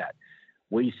to do that.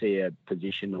 We see a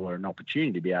position or an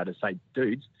opportunity to be able to say,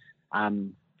 dudes,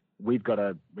 we've got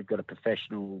a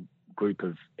professional group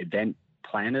of event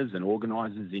planners and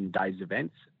organisers in Dave's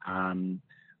Events.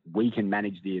 We can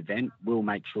manage the event. We'll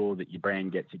make sure that your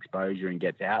brand gets exposure and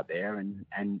gets out there,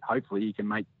 and hopefully you can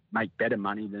make better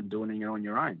money than doing it on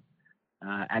your own.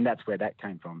 And that's where that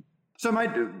came from. So, mate,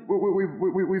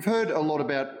 we've heard a lot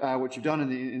about what you've done in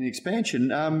the expansion.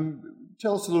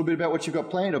 Tell us a little bit about what you've got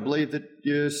planned. I believe that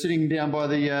you're sitting down by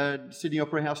the Sydney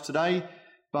Opera House today,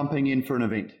 bumping in for an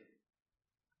event.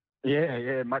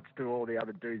 Yeah, much to all the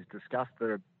other dudes discussed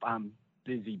that are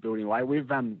busy building away. We're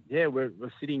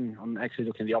sitting. I'm actually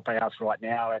looking at the Opera House right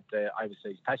now at the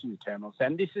Overseas Passenger Terminals,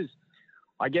 and this is,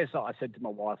 I guess I said to my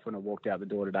wife when I walked out the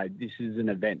door today, this is an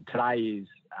event. Today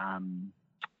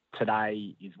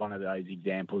is one of those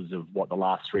examples of what the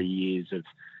last 3 years of,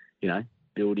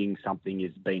 building something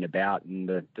has been about, and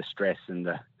the stress and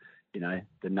the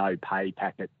no pay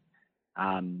packet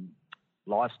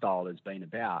lifestyle has been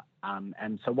about.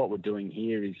 And so what we're doing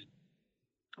here is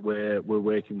we're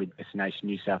working with Destination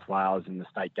New South Wales and the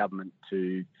state government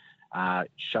to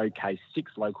showcase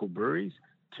 6 local breweries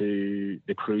to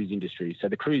the cruise industry. So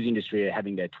the cruise industry are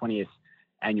having their 20th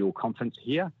annual conference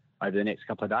here over the next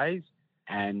couple of days,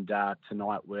 and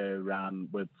tonight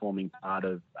we're forming part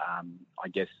of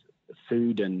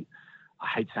food and, I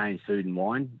hate saying food and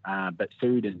wine, but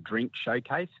food and drink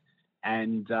showcase.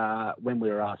 And when we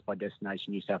were asked by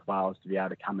Destination New South Wales to be able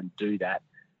to come and do that,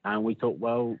 we thought,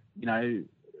 well,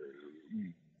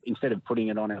 instead of putting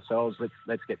it on ourselves,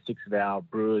 let's get 6 of our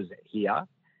brewers here,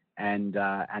 and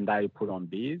they put on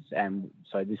beers. And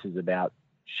so this is about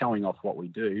showing off what we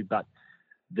do, but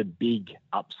the big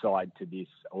upside to this,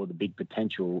 or the big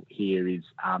potential here, is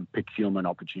procurement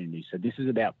opportunities. So this is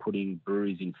about putting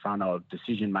breweries in front of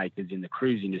decision makers in the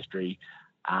cruise industry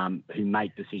who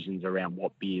make decisions around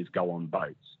what beers go on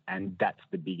boats. And that's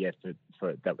the big effort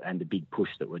for that, and the big push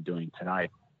that we're doing today.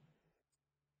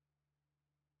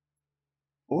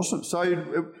 Awesome.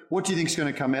 So what do you think is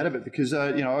going to come out of it? Because,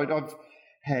 I've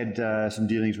had some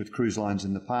dealings with cruise lines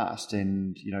in the past,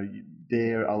 and,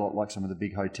 they're a lot like some of the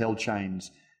big hotel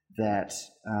chains that,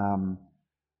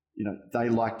 they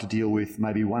like to deal with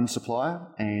maybe one supplier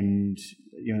and,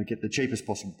 get the cheapest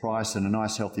possible price and a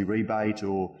nice healthy rebate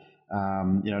or, a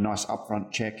nice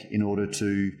upfront check in order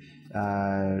to,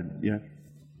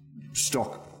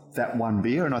 stock that one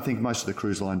beer. And I think most of the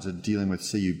cruise lines are dealing with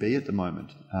CUB at the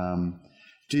moment.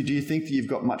 Do you think that you've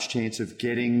got much chance of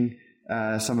getting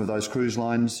some of those cruise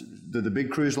lines, the big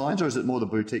cruise lines, or is it more the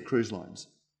boutique cruise lines?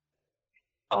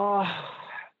 Oh,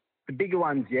 the bigger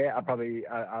ones, yeah, are probably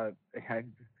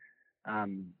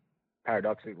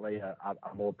paradoxically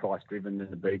are more price driven than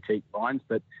the boutique lines.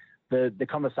 But the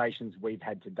conversations we've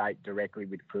had to date directly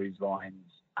with cruise lines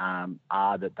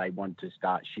are that they want to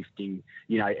start shifting.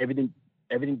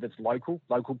 Everything that's local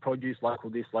produce, local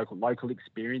this, local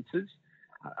experiences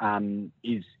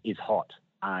is hot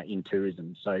in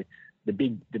tourism. So the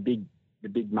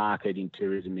big market in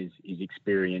tourism is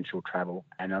experiential travel,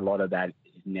 and a lot of that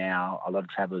is now a lot of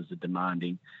travellers are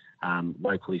demanding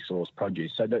locally sourced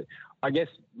produce. So I guess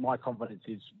my confidence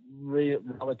is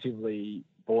relatively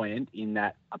buoyant in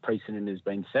that a precedent has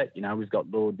been set. We've got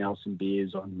Lord Nelson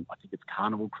beers on, I think it's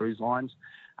Carnival Cruise Lines,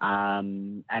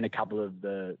 and a couple of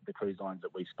the cruise lines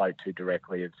that we spoke to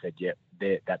directly have said,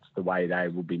 that's the way they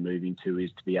will be moving to,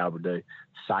 is to be able to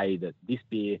say that this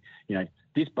beer,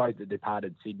 this boat that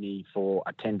departed Sydney for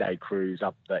a 10-day cruise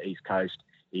up the East Coast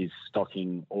is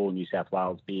stocking all New South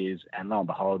Wales beers, and lo and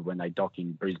behold, when they dock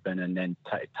in Brisbane and then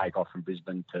take off from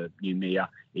Brisbane to Noumea,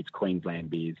 it's Queensland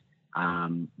beers.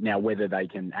 Now, whether they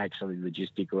can actually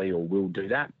logistically or will do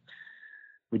that,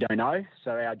 we don't know.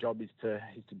 So our job is to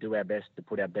do our best to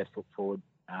put our best foot forward,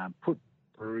 put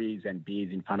breweries and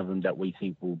beers in front of them that we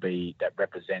think that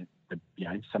represent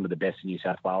some of the best in New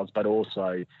South Wales, but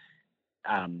also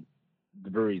the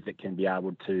breweries that can be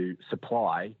able to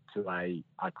supply to a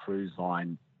cruise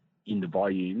line in the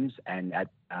volumes and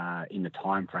in the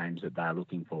time frames that they're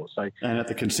looking for. So, and at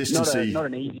the consistency, not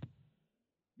an easy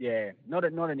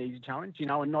challenge,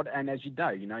 and as you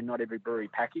know, not every brewery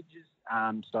packages.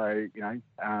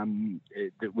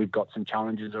 We've got some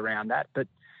challenges around that, but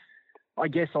I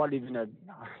guess I live in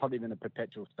a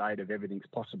perpetual state of everything's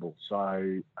possible.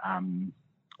 So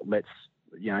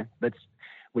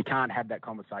we can't have that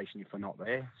conversation if we're not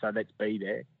there. So let's be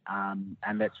there,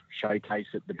 and let's showcase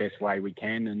it the best way we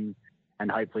can,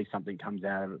 and hopefully something comes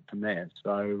out of it from there.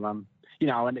 So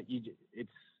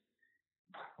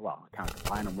I can't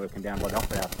complain. I'm working down by the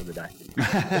Opera House for the day.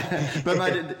 But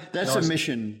mate, that's a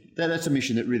mission. That's a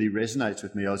mission that really resonates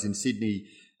with me. I was in Sydney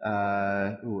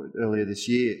earlier this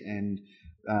year and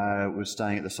was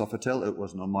staying at the Sofitel. It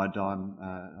wasn't on my dime.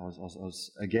 I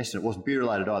was a guest, and it wasn't beer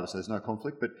related either, so there's no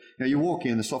conflict. But you walk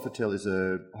in. The Sofitel is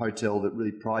a hotel that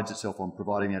really prides itself on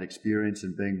providing that experience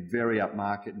and being very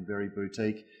upmarket and very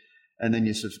boutique. And then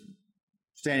you're sort of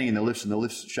standing in the lifts, and the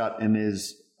lifts shut, and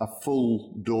there's a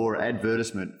full door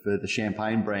advertisement for the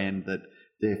champagne brand that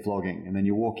they're flogging. And then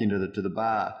you walk into the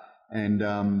bar, and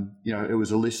it was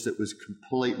a list that was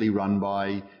completely run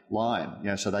by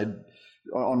Lion. So they,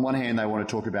 on one hand, they want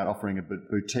to talk about offering a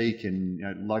boutique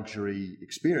and luxury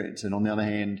experience, and on the other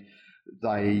hand,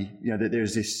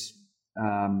 there's this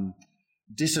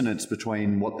dissonance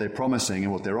between what they're promising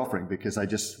and what they're offering, because they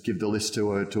just give the list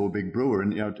to a big brewer.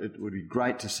 And it would be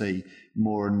great to see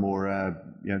more and more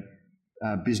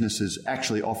businesses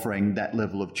actually offering that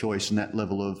level of choice and that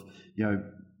level of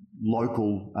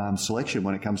local selection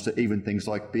when it comes to even things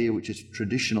like beer, which is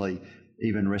traditionally,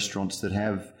 even restaurants that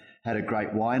have had a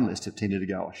great wine list have tended to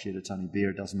go, oh shit, it's only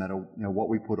beer, it doesn't matter what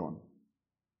we put on.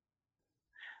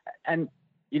 And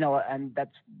and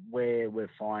that's where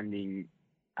we're finding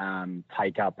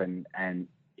take up and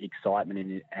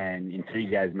excitement and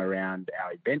enthusiasm around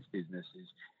our events business. Is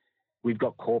we've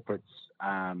got corporates.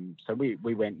 So we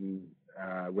went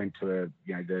to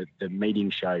the meeting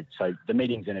show. So the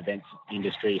meetings and events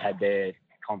industry had their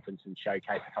conference and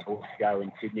showcase a couple of weeks ago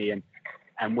in Sydney,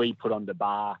 and we put on the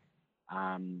bar.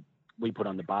 We put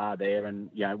on the bar there, and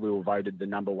we were voted the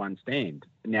number one stand.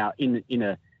 Now in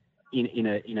an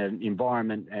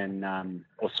environment and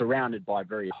or surrounded by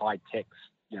very high tech,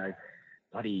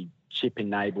 bloody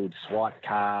chip-enabled swipe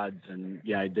cards and,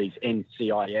 these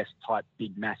NCIS type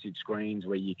big massive screens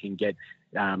where you can get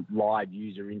live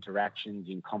user interactions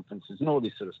in conferences and all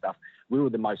this sort of stuff. We were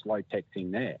the most low-tech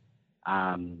thing there.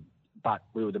 But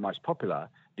we were the most popular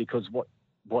because what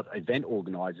event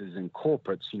organisers and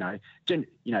corporates,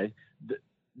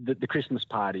 the Christmas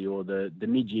party or the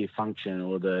mid-year function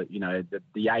or the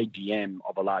AGM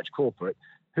of a large corporate,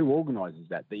 who organises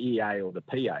that? The EA or the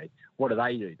PA? What do?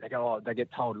 They go, they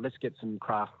get told, let's get some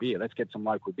craft beer, let's get some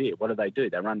local beer. What do?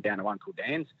 They run down to Uncle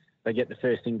Dan's. They get the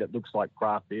first thing that looks like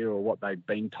craft beer or what they've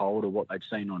been told or what they've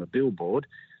seen on a billboard.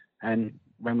 And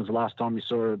when was the last time you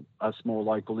saw a small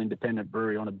local independent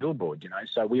brewery on a billboard?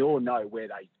 So we all know where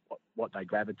what they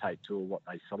gravitate to or what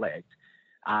they select,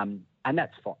 and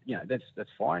that's fine.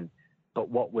 That's fine. But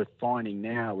what we're finding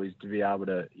now is to be able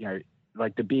to,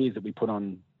 like the beers that we put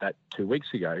on that 2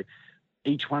 weeks ago,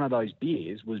 each one of those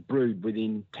beers was brewed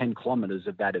within 10 kilometres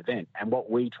of that event. And what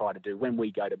we try to do when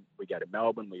we go to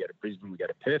Melbourne, we go to Brisbane, we go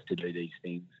to Perth to do these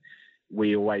things,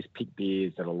 we always pick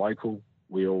beers that are local.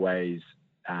 We always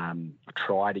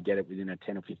try to get it within a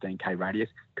 10 or 15K radius,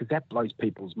 because that blows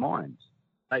people's minds.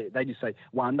 They just say,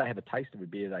 one, they have a taste of a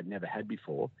beer they've never had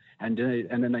before, and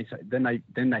then they say, then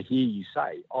they hear you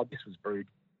say, oh, this was brewed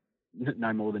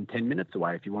no more than 10 minutes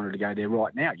away. If you wanted to go there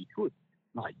right now, you could.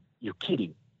 Like, you're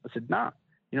kidding. I said, no,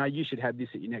 you should have this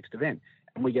at your next event.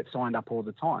 And we get signed up all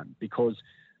the time because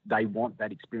they want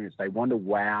that experience. They want to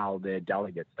wow their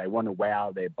delegates. They want to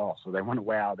wow their boss, or they want to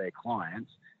wow their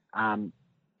clients. And,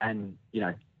 I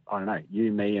don't know,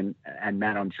 you, me, and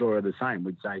Matt, I'm sure are the same.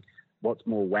 We'd say, what's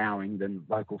more wowing than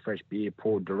local fresh beer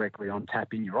poured directly on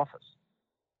tap in your office?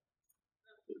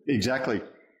 Exactly.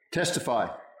 Testify.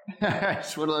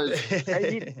 It's one of those.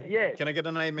 Yeah. Can I get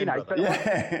an amen, brother?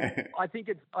 Yeah. I think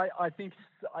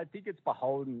it's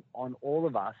beholden on all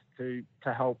of us to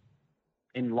help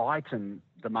enlighten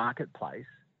the marketplace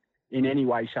in any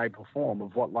way, shape, or form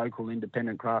of what local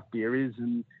independent craft beer is,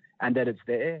 and that it's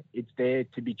there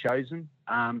to be chosen,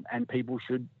 and people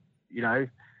should,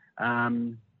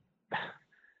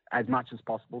 as much as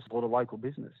possible, support a local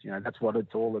business. That's what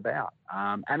it's all about.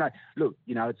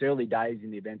 It's early days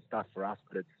in the event stuff for us,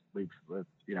 but it's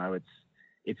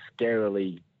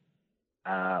scarily,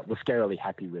 we're scarily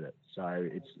happy with it. So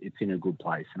it's in a good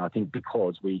place. And I think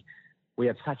because we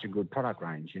have such a good product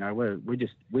range, we're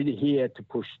here to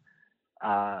push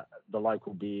the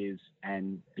local beers,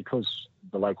 and because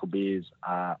the local beers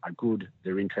are good,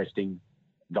 they're interesting,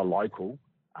 they're local,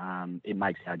 it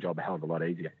makes our job a hell of a lot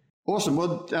easier. Awesome.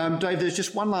 Well, Dave, there's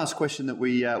just one last question that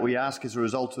we ask as a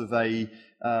result of a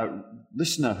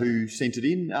listener who sent it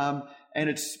in, and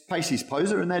it's Pacey's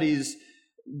Poser, and that is,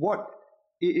 what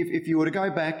if you were to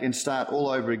go back and start all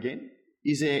over again,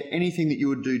 is there anything that you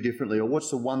would do differently, or what's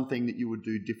the one thing that you would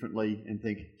do differently and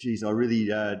think, geez, I really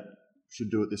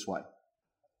should do it this way?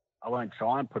 I won't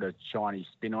try and put a shiny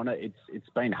spin on it. It's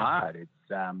been hard.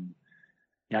 It's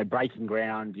breaking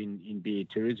ground in beer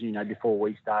tours. Before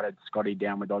we started, Scotty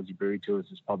down with Aussie Brewery Tours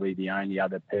was probably the only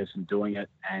other person doing it.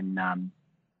 And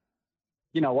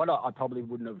you know what? I probably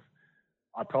wouldn't have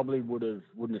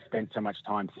spent so much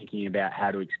time thinking about how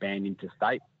to expand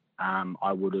interstate.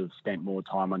 I would have spent more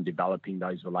time on developing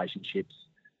those relationships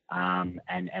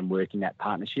and working that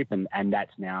partnership, and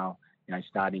that's now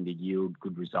starting to yield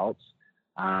good results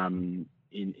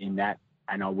in that.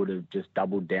 And I would have just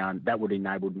doubled down. That would have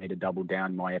enabled me to double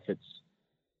down my efforts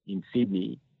in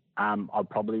Sydney. I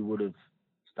probably would have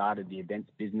started the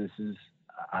events business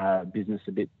a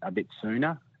bit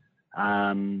sooner,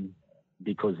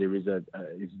 because there is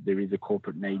a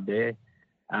corporate need there.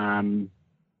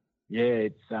 We're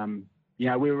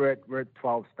at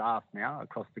 12 staff now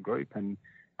across the group,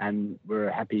 and we're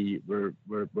a happy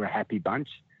bunch.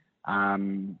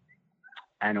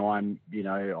 And I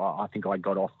think I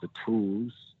got off the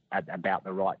tools at about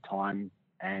the right time,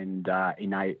 and that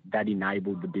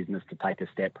enabled the business to take a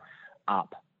step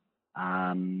up.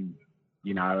 And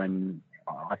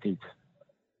I think,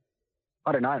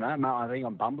 I don't know, man. I think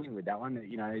I'm bumbling with that one.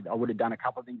 I would have done a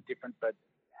couple of things different, but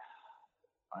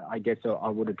I guess I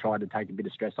would have tried to take a bit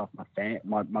of stress off my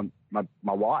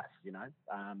wife.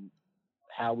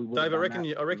 How we would. Dave, I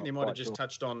reckon you might have just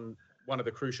touched on one of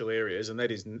the crucial areas, and that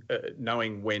is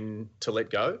knowing when to let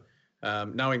go,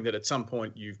 knowing that at some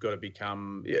point you've got to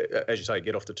become, as you say,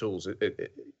 get off the tools.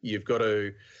 You've got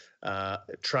to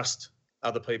trust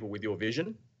other people with your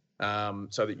vision,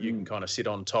 so that you can kind of sit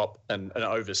on top and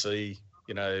oversee,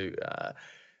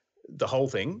 the whole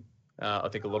thing. I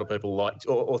think a lot of people like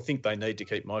or think they need to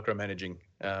keep micromanaging,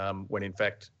 when in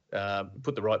fact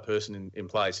put the right person in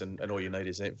place, and all you need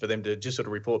is for them to just sort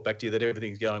of report back to you that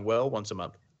everything's going well once a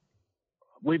month.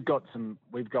 We've got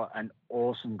an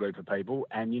awesome group of people,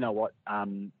 and you know what?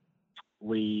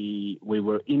 We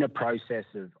were in a process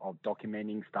of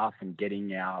documenting stuff and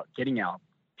getting our shit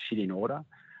in order,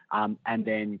 and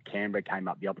then Canberra came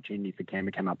up. The opportunity for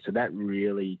Canberra came up, so that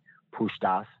really pushed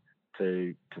us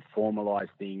to formalise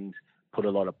things, put a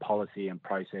lot of policy and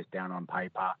process down on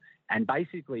paper, and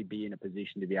basically be in a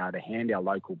position to be able to hand our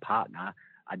local partner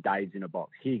a Dave's in a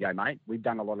box. Here you go, mate. We've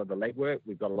done a lot of the legwork.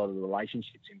 We've got a lot of the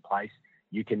relationships in place.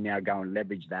 You can now go and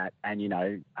leverage that. And,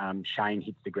 Shane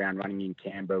hits the ground running in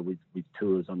Canberra with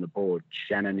tours on the board.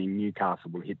 Shannon in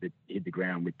Newcastle will hit the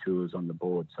ground with tours on the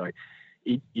board. So,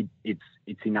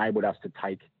 it's enabled us to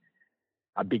take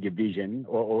a bigger vision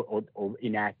or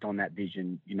enact on that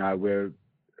vision. You know, we're,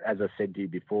 as I said to you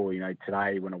before, you know,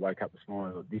 today when I woke up this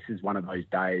morning, this is one of those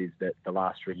days that the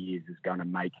last 3 years is going to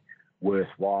make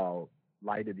worthwhile.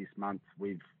 Later this month,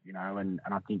 you know, and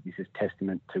I think this is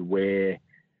testament to where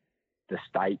the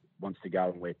state wants to go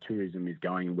and where tourism is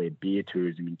going and where beer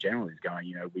tourism in general is going.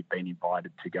 You know, we've been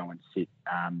invited to go and sit.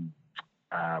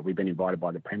 We've been invited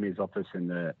by the Premier's office and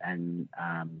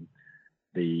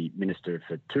the Minister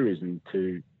for Tourism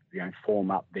to, you know,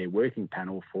 form up their working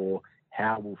panel for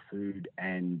how will food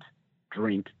and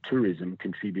drink tourism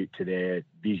contribute to their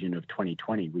vision of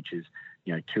 2020, which is,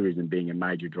 you know, tourism being a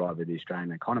major driver of the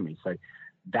Australian economy. So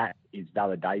that is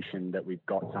validation that we've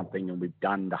got something and we've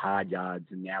done the hard yards,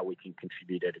 and now we can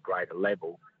contribute at a greater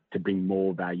level to bring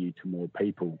more value to more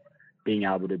people. Being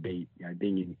able to be, you know,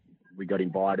 we've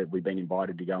been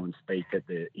invited to go and speak at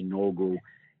the inaugural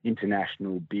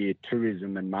International Beer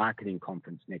Tourism and Marketing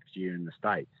Conference next year in the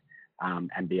States,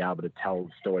 and be able to tell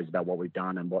stories about what we've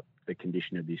done and what the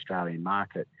condition of the Australian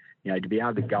market. You know, to be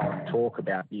able to go and talk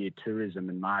about beer tourism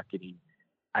and marketing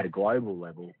at a global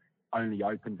level only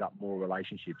opens up more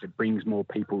relationships. It brings more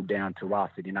people down to us.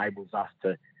 It enables us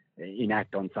to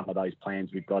enact on some of those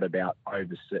plans we've got about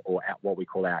what we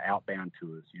call our outbound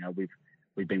tours. You know,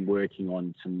 we've been working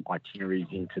on some itineraries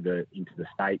into the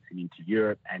States and into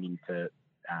Europe and into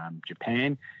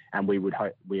Japan, and we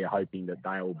are hoping that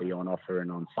they will be on offer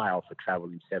and on sale for travel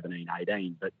in 17,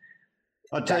 18. But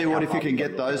I'll tell you what, if you can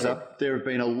get those up, there have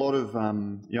been a lot of,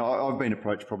 you know, I've been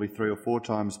approached probably 3 or 4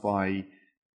 times by,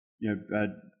 you know,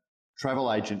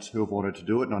 travel agents who have wanted to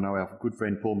do it. And I know our good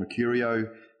friend Paul Mercurio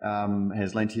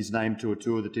has lent his name to a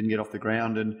tour that didn't get off the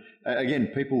ground. And again,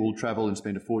 people will travel and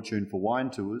spend a fortune for wine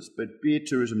tours, but beer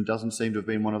tourism doesn't seem to have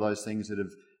been one of those things that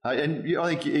have, and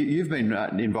I think you've been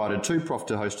invited too, Prof,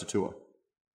 to host a tour.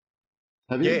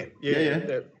 Have you?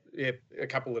 Yeah. A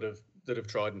couple that have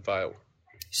tried and failed.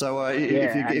 So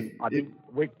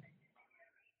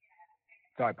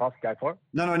Sorry, Prof, go for it.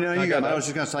 No, you go, mate. I was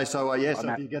just going to say, so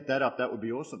if you get that up, that would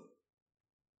be awesome.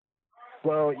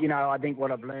 Well, you know, I think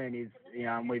what I've learned is, you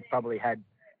know, and we've had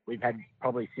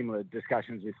probably similar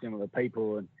discussions with similar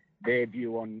people, and their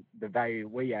view on the value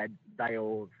we add. They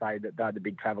all say that they're the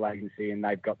big travel agency and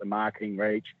they've got the marketing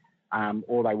reach.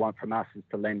 All they want from us is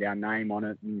to lend our name on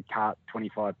it and cart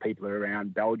 25 people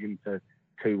around Belgium for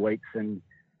 2 weeks, and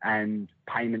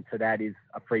payment for that is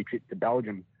a free trip to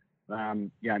Belgium.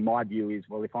 You know, my view is,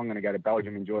 well, if I'm going to go to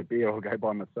Belgium and enjoy beer, I'll go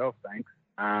by myself, thanks.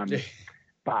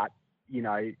 But you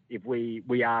know, if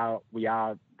we are,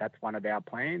 that's one of our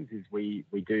plans, is we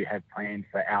do have plans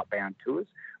for outbound tours.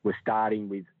 We're starting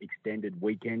with extended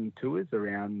weekend tours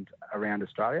around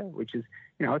Australia, which is,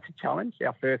 you know, it's a challenge.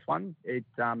 Our first one, it's,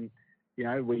 you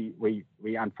know, we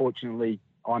unfortunately,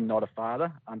 I'm not a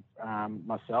father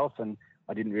myself, and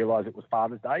I didn't realise it was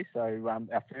Father's Day. So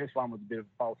our first one was a bit of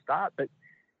a false start, but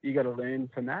you got to learn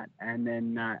from that and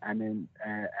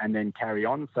then carry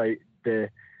on. So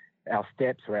our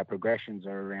steps or our progressions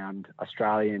are around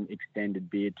Australian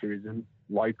extended beer tourism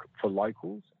for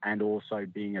locals, and also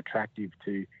being attractive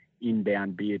to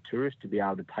inbound beer tourists to be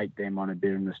able to take them on a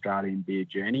bit of an Australian beer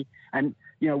journey. And,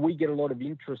 you know, we get a lot of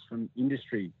interest from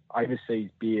overseas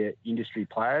beer industry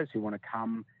players who want to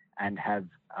come and have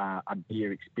a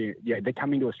beer experience. Yeah, they're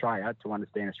coming to Australia to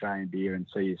understand Australian beer and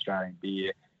see Australian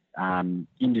beer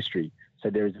industry. So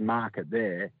there is a market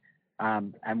there.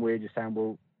 And we're just saying,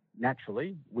 well,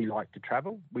 naturally, we like to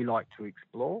travel. We like to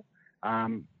explore.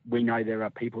 We know there are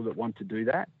people that want to do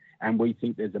that, and we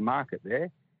think there's a market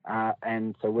there.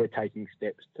 And so we're taking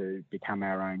steps to become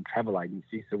our own travel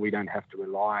agency, so we don't have to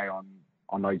rely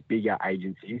on those bigger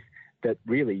agencies that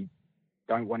really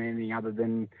don't want anything other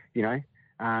than, you know,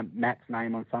 Matt's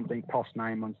name on something, Prof's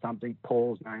name on something,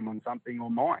 Paul's name on something, or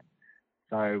mine.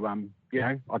 So, you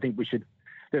know, I think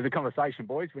there's a conversation,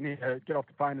 boys. We need to get off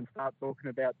the phone and start talking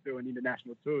about doing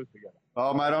international tours together.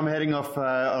 Oh, mate, I'm heading off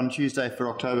on Tuesday for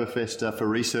Oktoberfest for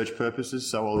research purposes,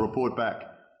 so I'll report back.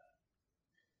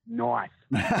 Nice.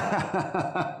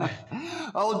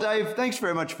 Oh, Dave, thanks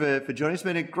very much for joining us. It's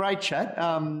been a great chat.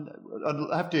 I'd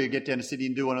have to get down to Sydney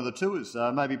and do one of the tours.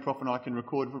 Maybe Prof and I can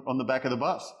record on the back of the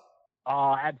bus.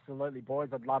 Oh, absolutely, boys.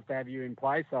 I'd love to have you in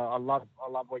place. I love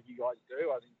what you guys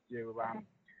do. I think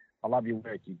I love your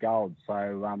work. You're gold.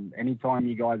 So anytime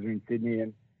you guys are in Sydney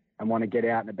and want to get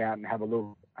out and about and have a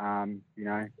look, you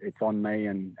know, it's on me,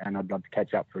 and I'd love to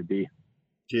catch up for a beer.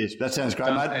 Cheers. That sounds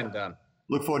great, mate. And done.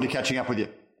 Look forward to catching up with you.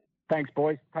 Thanks,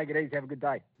 boys. Take it easy. Have a good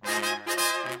day.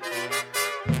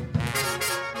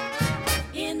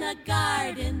 In a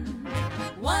garden,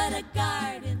 what a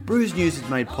garden. Brews News is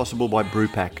made possible by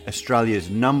Brewpack, Australia's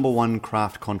 #1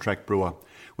 craft contract brewer.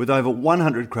 With over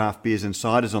 100 craft beers and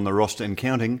ciders on the roster and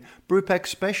counting, Brewpack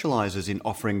specialises in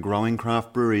offering growing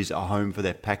craft breweries a home for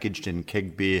their packaged and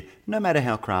kegged beer, no matter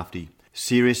how crafty.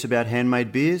 Serious about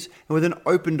handmade beers, and with an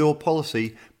open door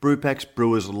policy, Brewpack's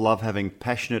brewers love having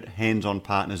passionate, hands-on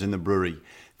partners in the brewery.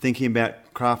 Thinking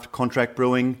about craft contract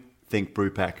brewing? Think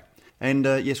Brewpack. And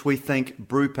yes, we thank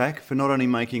Brewpack for not only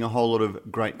making a whole lot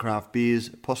of great craft beers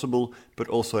possible, but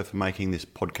also for making this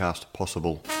podcast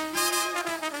possible.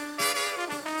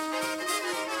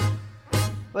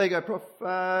 There you go, Prof.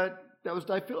 That was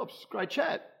Dave Phillips. Great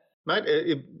chat. Mate,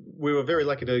 we were very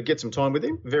lucky to get some time with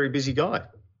him. Very busy guy.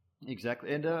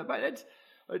 Exactly. And, mate,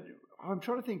 I'm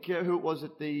trying to think who it was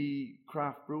at the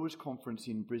Craft Brewers Conference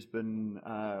in Brisbane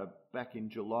back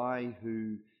in July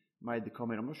who made the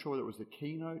comment. I'm not sure whether it was the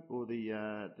keynote or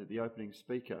the opening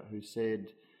speaker who said,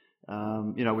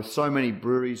 with so many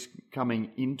breweries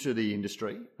coming into the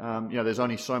industry, there's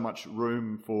only so much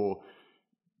room for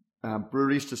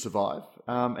breweries to survive,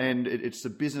 and it's the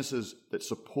businesses that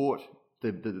support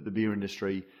the beer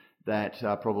industry that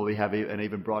probably have an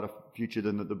even brighter future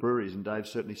than the breweries. And Dave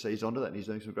certainly sees onto that, and he's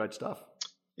doing some great stuff.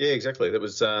 Yeah, exactly. That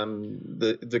was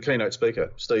the keynote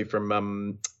speaker, Steve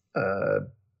from.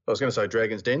 I was going to say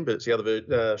Dragon's Den, but it's the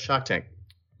other Shark Tank.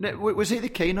 Now, was he the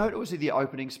keynote or was he the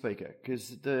opening speaker?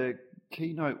 Because the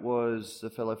keynote was the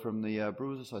fellow from the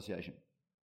Brewers Association.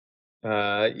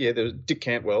 There was Dick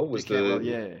Cantwell was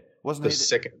wasn't the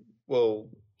second? Well,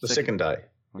 the second day.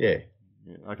 Okay.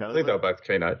 Yeah. Okay. I think they were both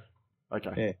keynote.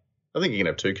 Okay. Yeah. I think you can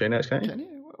have two keynotes, can't you? Can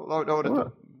you?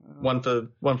 Well, one for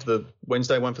the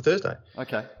Wednesday, one for Thursday.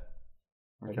 Okay.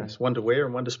 It's one to wear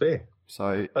and one to spare.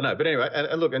 So, but anyway,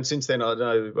 and look, and since then, I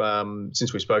know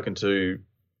since we've spoken to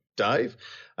Dave,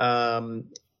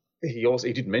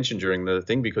 he did mention during the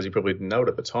thing because he probably didn't know it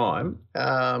at the time,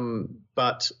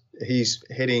 but he's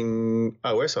heading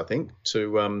OS, I think,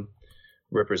 to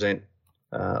represent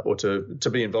or to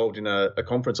be involved in a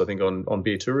conference, I think, on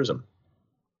beer tourism.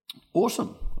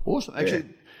 Awesome. Actually. Yeah.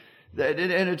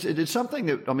 And it's something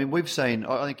that, we've seen.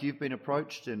 I think you've been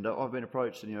approached, and I've been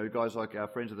approached, and guys like our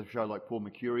friends of the show, like Paul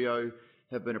Mercurio,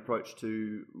 have been approached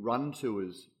to run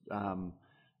tours,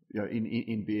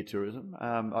 in beer tourism,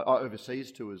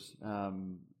 overseas tours,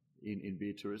 in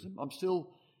beer tourism. I'm still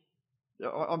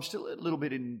a little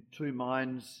bit in two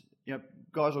minds.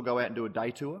 Guys will go out and do a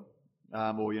day tour,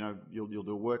 or you'll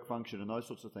do a work function and those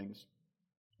sorts of things.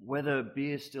 Whether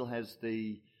beer still has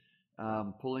the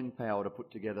pulling power to put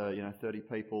together, 30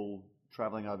 people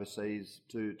travelling overseas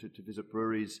to visit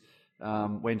breweries.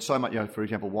 When so much, for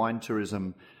example, wine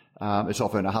tourism, it's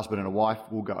often a husband and a wife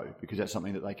will go because that's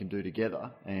something that they can do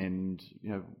together. And,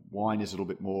 wine is a little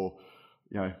bit more,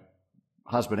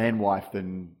 husband and wife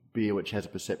than beer, which has a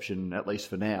perception, at least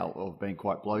for now, of being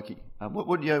quite blokey.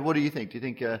 What do you think? Do you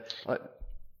think?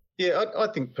 I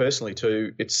think personally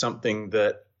too, it's something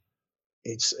that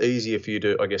it's easier for you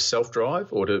to, I guess,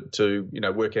 self-drive or to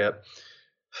work out,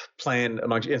 plan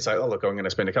amongst you and say, oh, look, I'm going to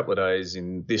spend a couple of days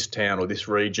in this town or this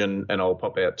region and I'll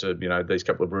pop out to, these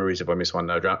couple of breweries if I miss one,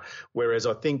 no drama. Whereas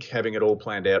I think having it all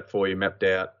planned out for you, mapped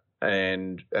out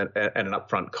and an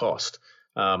upfront cost,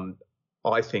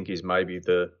 I think is maybe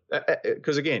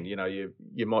because again,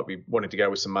 you might be wanting to go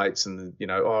with some mates and, you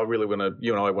and I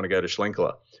want to go to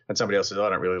Schlenkler, and somebody else says, I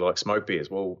don't really like smoke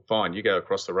beers. Well, fine, you go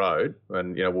across the road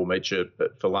and, we'll meet you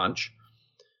for lunch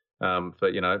for,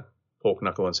 pork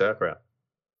knuckle and sauerkraut.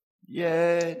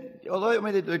 Yeah, although,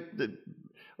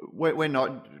 we're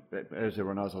not, as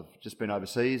everyone knows, I've just been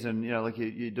overseas and,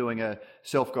 you're doing a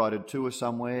self-guided tour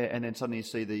somewhere and then suddenly you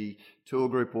see the tour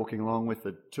group walking along with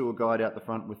the tour guide out the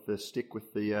front with the stick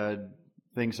with the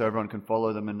thing so everyone can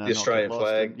follow them and the Australian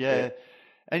flag. And,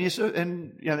 and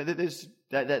there's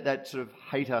that sort of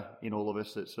hater in all of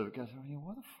us that sort of goes,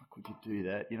 why the fuck would you do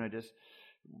that?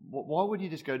 Why wouldn't you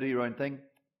just go do your own thing?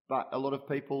 But a lot of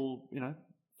people,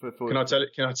 Can I tell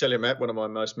you, Matt, one of my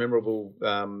most memorable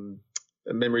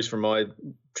memories from my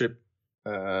trip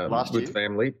with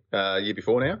family year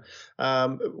before now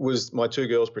was my two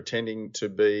girls pretending to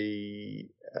be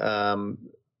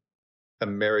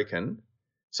American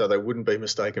so they wouldn't be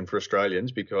mistaken for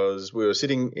Australians because we were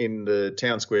sitting in the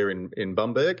town square in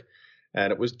Bamberg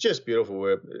and it was just beautiful. We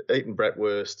were eating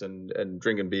bratwurst and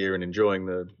drinking beer and enjoying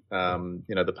the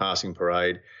the passing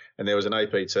parade. And there was an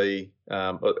APT,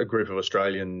 a group of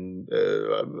Australian,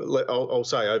 I'll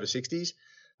say over 60s,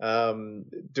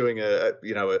 doing a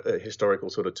historical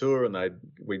sort of tour, and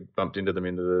we bumped into them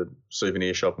into the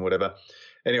souvenir shop and whatever.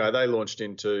 Anyway, they launched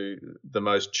into the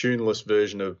most tuneless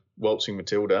version of Waltzing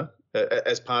Matilda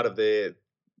as part of their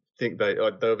think they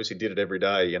obviously did it every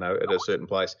day, at a certain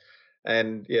place.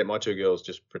 And yeah, my two girls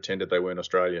just pretended they weren't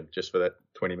Australian just for that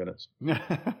 20 minutes.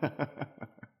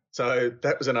 So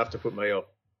that was enough to put me off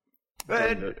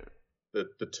the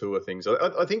tour things.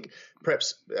 I think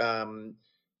perhaps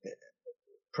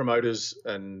promoters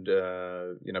and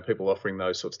people offering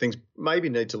those sorts of things maybe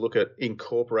need to look at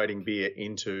incorporating beer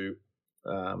into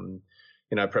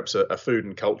perhaps a food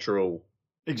and cultural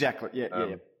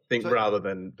thing rather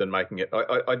than making it.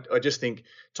 I just think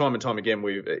time and time again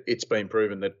it's been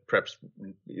proven that perhaps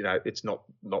it's not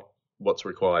what's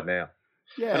required now.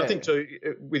 Yeah, and I think too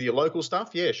with your local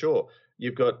stuff, yeah, sure.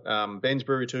 You've got Ben's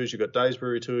Brewery Tours, you've got Dave's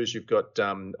Brewery Tours, you've got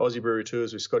Aussie Brewery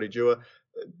Tours with Scotty Dewar.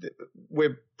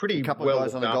 We're pretty a couple well of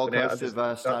guys on the Gold Coast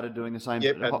have started doing the same.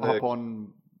 Yep,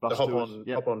 hop-on bus tours.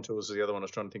 Hop-on tours is the other one I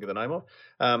was trying to think of the name of.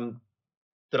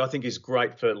 That I think is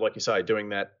great for, like you say, doing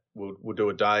that. We'll do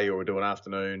a day or we'll do an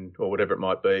afternoon or whatever it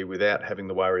might be without having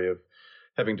the worry of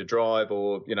having to drive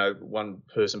or one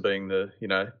person being the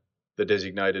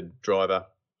designated driver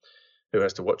who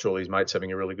has to watch all his mates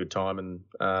having a really good time. And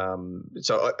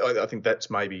so I think that's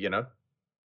maybe,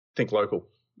 think local.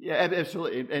 Yeah,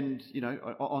 absolutely. And,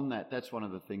 on that's one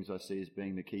of the things I see as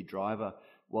being the key driver.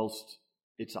 Whilst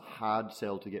it's a hard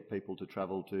sell to get people to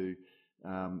travel to,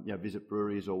 visit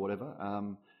breweries or whatever,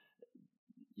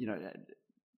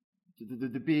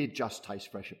 the beer just tastes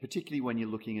fresher, particularly when you're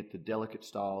looking at the delicate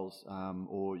styles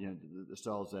or, the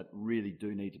styles that really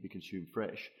do need to be consumed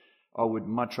fresh. I would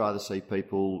much rather see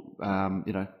people,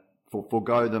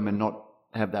 forego them and not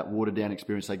have that watered down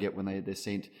experience they get when they're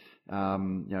sent,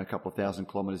 a couple of 1,000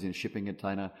 kilometres in a shipping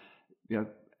container.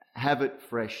 Have it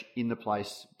fresh in the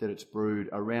place that it's brewed,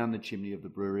 around the chimney of the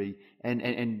brewery, and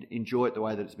enjoy it the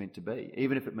way that it's meant to be.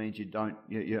 Even if it means you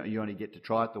only get to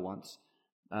try it the once.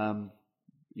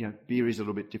 Beer is a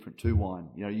little bit different to wine.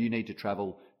 You need to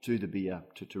travel to the beer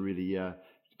to really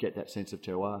get that sense of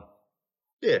terroir.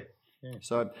 Yeah. Yeah.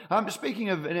 So, speaking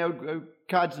of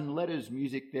cards and letters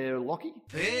music there, Lockie.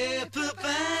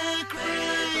 Paperback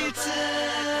Writer.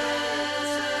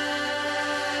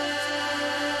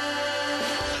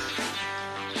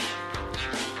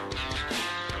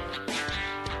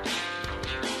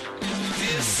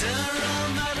 Dear Sarah,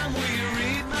 madam, will you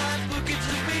read my book? It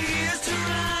took me years to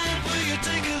write. Will you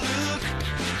take a look?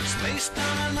 Spaced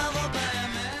on a novel by a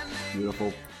man named...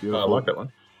 Beautiful. I like that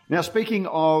one. Now, speaking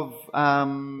of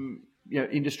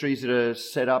industries that are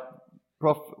set up,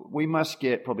 Prof, we must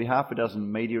get probably half a dozen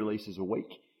media releases a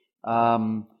week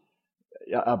about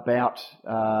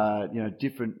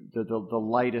different the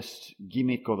latest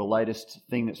gimmick or the latest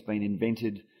thing that's been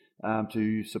invented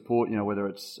to support whether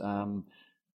it's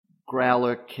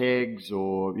growler kegs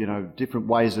or different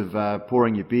ways of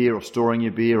pouring your beer or storing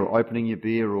your beer or opening your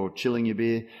beer or chilling your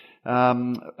beer.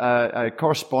 A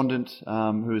correspondent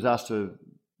who was asked to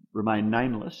remain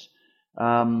nameless,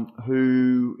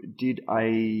 who did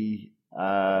one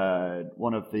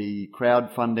of the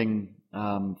crowdfunding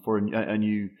for a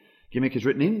new gimmick is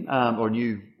written in or a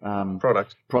new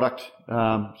product.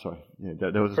 Sorry,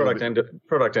 that was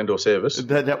product and or service.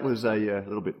 That was a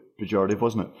little bit pejorative,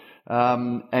 wasn't it?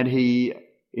 And he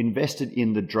invested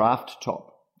in the draft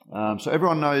top. So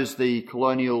everyone knows the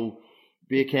Colonial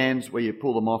beer cans where you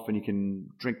pull them off and you can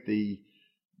drink the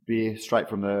beer straight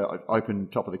from the open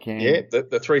top of the can. Yeah,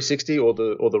 the 360 or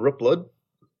the Root Blood,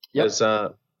 as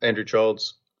Andrew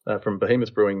Childs from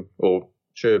Behemoth Brewing or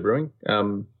Sher Brewing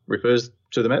refers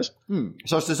to them as.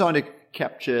 So it's designed to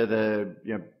capture the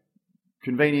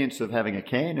convenience of having a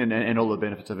can and all the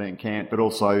benefits of having a can, but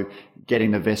also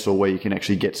getting the vessel where you can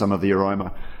actually get some of the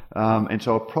aroma. And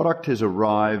so a product has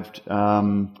arrived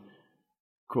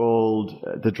called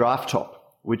the Draft Top,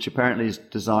 which apparently is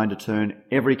designed to turn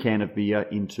every can of beer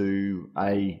into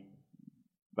a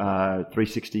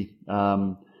 360.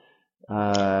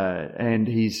 And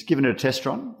he's given it a test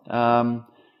run.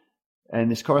 And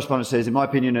this correspondent says, in my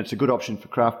opinion, it's a good option for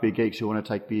craft beer geeks who want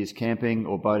to take beers camping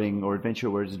or boating or adventure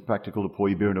where it's practical to pour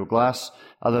your beer into a glass.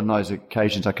 Other than those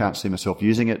occasions, I can't see myself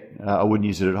using it. I wouldn't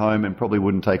use it at home and probably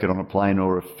wouldn't take it on a plane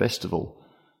or a festival.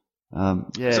 So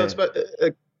it's about...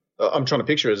 I'm trying to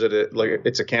picture, is it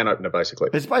it's a can opener basically?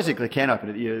 It's basically a can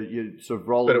opener. You sort of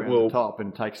roll it around the top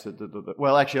and takes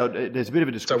well, actually, there's a bit of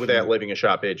a description. So without leaving a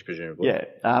sharp edge, presumably. Yeah.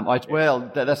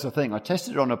 That's the thing. I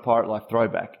tested it on a Pirate Life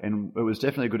throwback, and it was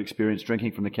definitely a good experience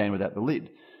drinking from the can without the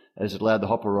lid, as it allowed the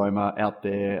hop aroma out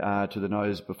there to the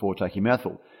nose before taking a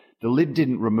mouthful. The lid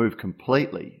didn't remove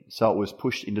completely, so it was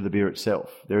pushed into the beer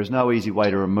itself. There is no easy way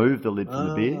to remove the lid from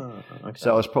the beer, okay.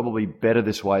 So it's probably better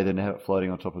this way than to have it floating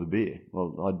on top of the beer.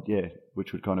 Well,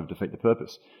 which would kind of defeat the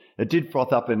purpose. It did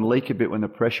froth up and leak a bit when the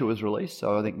pressure was released,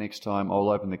 so I think next time I'll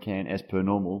open the can as per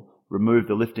normal, remove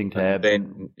the lifting tab. And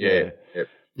then, yeah.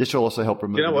 This will also help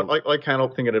remove. You know what? I can't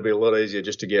help thinking it'd be a lot easier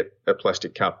just to get a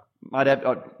plastic cup.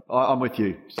 I'm with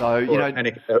you. So Or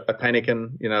a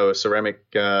pannikin, a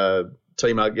ceramic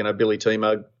tea mug, Billy tea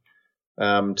mug,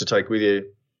 to take with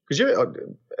you.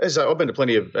 Because I've been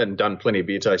to done plenty of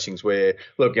beer tastings where,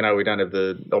 look, we don't have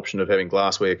the option of having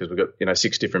glassware because we've got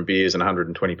 6 different beers and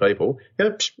 120 people.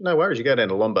 No worries, you go down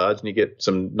to Lombard's and you get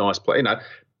some nice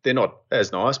they're not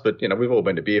as nice, but we've all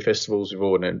been to beer festivals, we've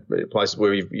all been to places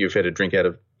where you've had a drink out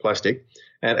of plastic,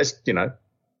 and it's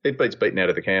it beats beating out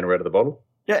of the can or out of the bottle.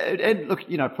 Yeah, and look,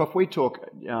 Prof, we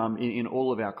talk in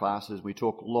all of our classes. We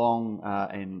talk long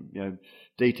and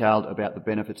detailed about the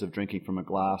benefits of drinking from a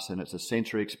glass, and it's a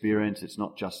sensory experience. It's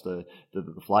not just the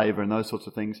flavour and those sorts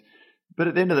of things. But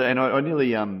at the end of the day, and I nearly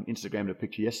Instagrammed a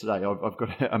picture yesterday. I've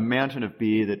got a mountain of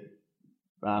beer that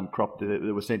cropped that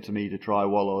was sent to me to try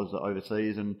while I was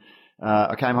overseas, and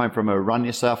I came home from a run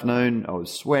this afternoon. I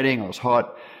was sweating, I was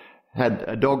hot, had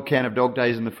a can of Dog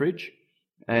Days in the fridge,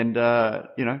 and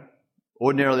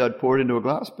ordinarily I'd pour it into a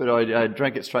glass, but I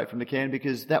drank it straight from the can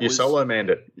because that was... You solo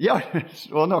manned it? Yeah,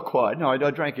 well, not quite. No,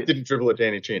 I drank it. Didn't dribble it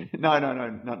down your chin? No,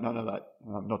 none of that.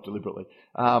 Not deliberately.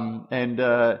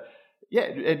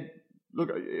 Look,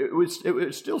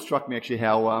 it still struck me actually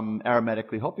how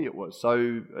aromatically hoppy it was.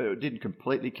 So it didn't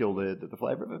completely kill the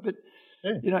flavour of it,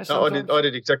 but I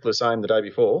did exactly the same the day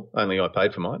before. Only I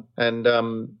paid for mine, and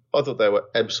I thought they were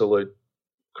absolute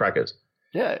crackers.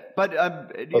 Yeah, but a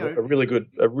really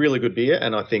good beer,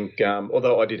 and I think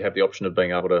although I did have the option of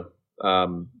being able to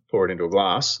pour it into a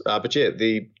glass, but yeah,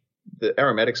 the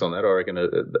aromatics on that, I reckon,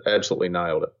 absolutely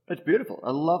nailed it. It's beautiful,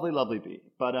 a lovely, lovely beer.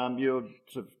 But you're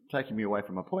sort of taking me away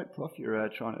from my point, Prof. You're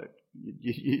trying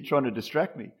to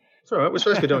distract me. It's all right. We're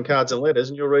supposed to be doing cards and letters,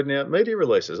 and you're reading out media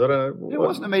releases. I don't know. It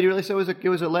wasn't a media release. It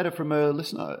was a letter from a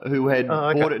listener who had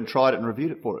bought it and tried it and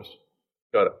reviewed it for us.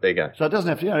 Got it. There you go. So it doesn't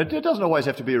have to. It doesn't always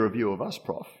have to be a review of us,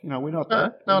 Prof. We're not.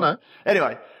 No.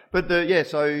 Anyway, but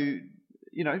yes.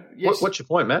 What's your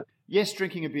point, Matt? Yes,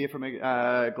 drinking a beer from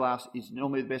a glass is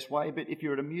normally the best way, but if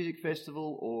you're at a music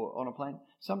festival or on a plane,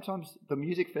 sometimes the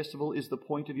music festival is the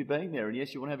point of you being there. And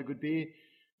yes, you want to have a good beer,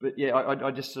 but yeah,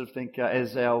 I just sort of think,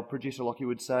 as our producer Lockie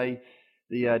would say,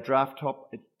 the draft top,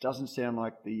 it doesn't sound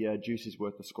like the juice is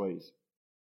worth the squeeze.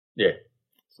 Yeah.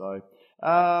 So,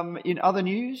 in other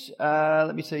news,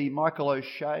 let me see, Michael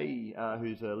O'Shea,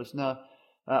 who's a listener.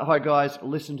 Hi guys,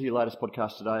 listen to your latest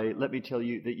podcast today. Let me tell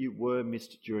you that you were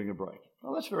missed during a break.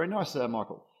 Oh, that's very nice,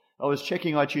 Michael. I was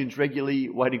checking iTunes regularly,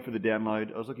 waiting for the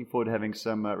download. I was looking forward to having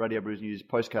some Radio Brews News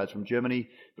postcards from Germany,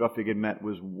 but I figured Matt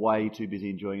was way too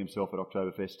busy enjoying himself at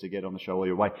Oktoberfest to get on the show while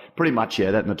you're away. Pretty much, yeah,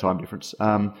 that and the time difference.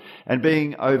 And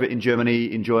being over in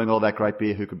Germany, enjoying all that great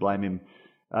beer, who could blame him?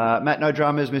 Matt, no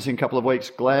dramas, missing a couple of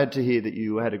weeks. Glad to hear that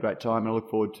you had a great time, and I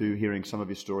look forward to hearing some of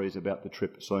your stories about the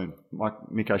trip soon.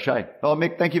 Mick O'Shea. Oh,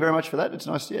 Mick, thank you very much for that. It's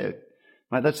nice, yeah.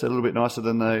 Mate, that's a little bit nicer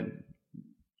than the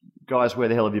guys, where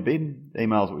the hell have you been?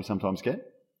 Emails that we sometimes get.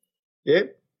 Yeah.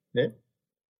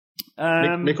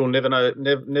 Mick will never know.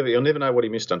 He'll never know what he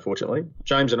missed. Unfortunately,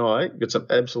 James and I got some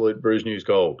absolute Brews News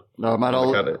gold. No, mate,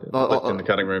 in the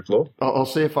cutting room floor. I'll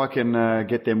see if I can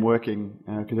get them working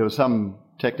because there were some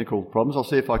technical problems. I'll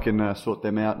see if I can sort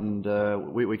them out, and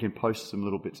we can post some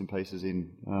little bits and pieces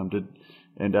in.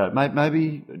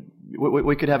 Maybe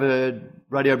we could have a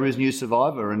Radio Brews News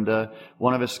survivor, and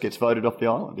one of us gets voted off the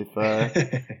island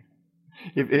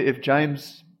if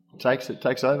James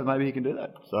takes over. Maybe he can do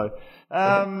that. So,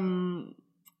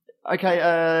 okay.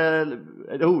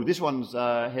 This one's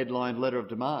headlined "Letter of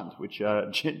Demand," which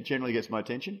generally gets my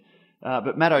attention.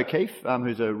 But Matt O'Keefe,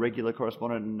 who's a regular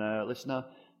correspondent and listener,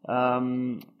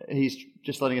 he's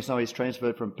just letting us know he's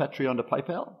transferred from Patreon to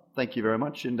PayPal. Thank you very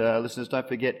much. And listeners, don't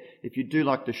forget, if you do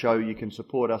like the show, you can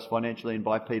support us financially and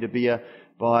buy Peter beer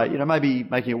by maybe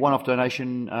making a one-off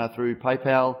donation through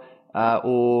PayPal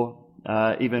or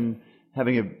even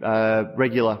having a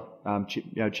regular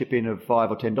chip in of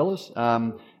 $5 or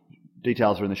 $10.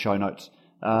 Details are in the show notes.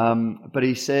 But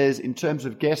he says, in terms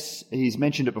of guests, he's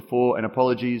mentioned it before, and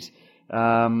apologies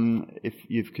if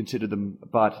you've considered them.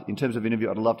 But in terms of interview,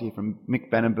 I'd love to hear from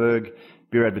Mick Bannenberg,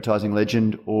 beer advertising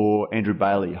legend, or Andrew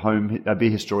Bailey,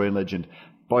 beer historian legend,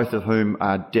 both of whom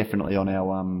are definitely on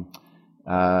our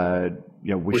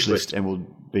wish list, and we'll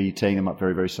be teeing them up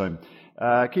very, very soon.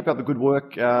 Keep up the good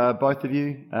work, both of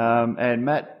you. And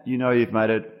Matt, you've made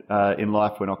it in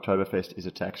life when Oktoberfest is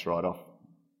a tax write-off.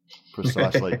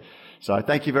 Precisely. So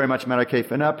thank you very much, Matt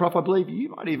O'Keefe. And Prof, I believe you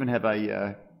might even have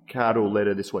a card or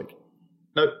letter this week.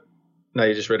 Nope. No,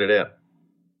 you just read it out.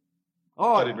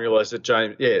 Oh, I didn't realise that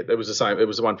James. Yeah, it was the same. It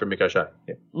was the one from Mick O'Shea.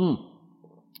 Yeah.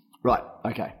 Right.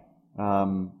 Okay.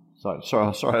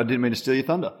 Sorry, I didn't mean to steal your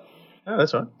thunder. Oh,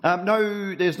 that's right.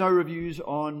 No, there's no reviews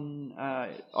on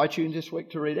iTunes this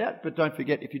week to read out, but don't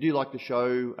forget, if you do like the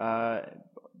show,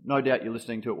 no doubt you're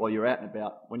listening to it while you're out and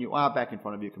about. When you are back in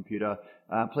front of your computer,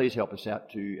 please help us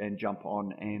out and jump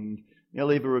on and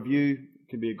leave a review. It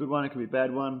can be a good one, it can be a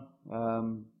bad one,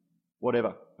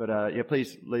 whatever. But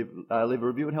please leave a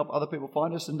review and help other people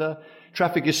find us. And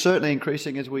traffic is certainly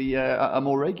increasing as we are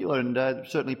more regular, and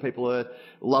certainly people are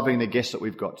loving the guests that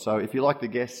we've got. So if you like the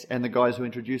guests and the guys who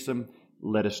introduce them,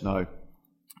 let us know.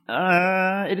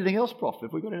 Anything else, Prof?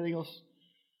 Have we got anything else?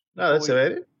 No, that's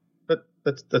about it. But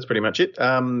that's pretty much it.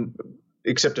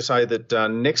 Except to say that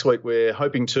next week we're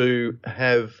hoping to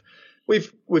have.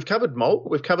 We've covered malt,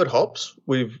 we've covered hops,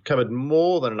 we've covered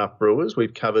more than enough brewers,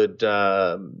 we've covered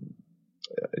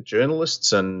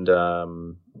journalists and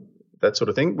that sort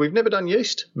of thing. We've never done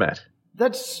yeast, Matt.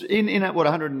 That's in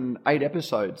 108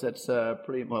 episodes. That's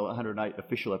 108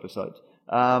 official episodes.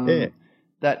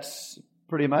 That's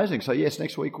pretty amazing. So yes,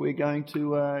 next week we're going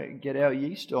to get our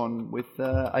yeast on with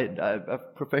a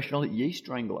professional yeast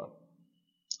wrangler.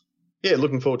 Yeah,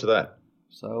 looking forward to that.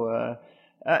 So.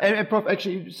 And Prof,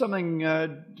 actually, something.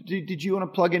 Did you want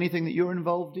to plug anything that you're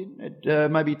involved in at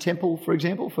maybe Temple, for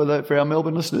example, for our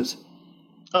Melbourne listeners?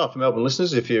 Oh, for Melbourne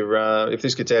listeners, if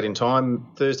this gets out in time,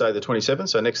 Thursday the 27th,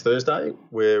 so next Thursday,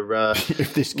 we're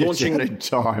if this gets launching out in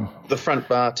time, the front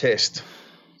bar test.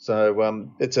 So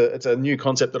it's a new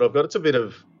concept that I've got. It's a bit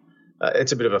of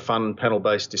a fun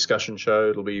panel-based discussion show.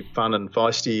 It'll be fun and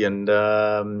feisty and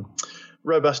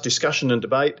robust discussion and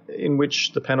debate in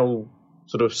which the panel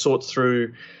sort of sorts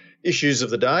through issues of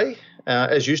the day,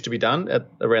 as used to be done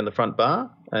around the front bar.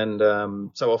 And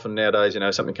so often nowadays,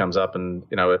 something comes up and,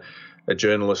 a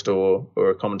journalist or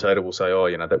a commentator will say,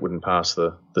 that wouldn't pass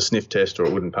the sniff test, or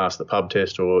it wouldn't pass the pub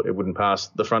test, or it wouldn't pass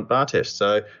the front bar test.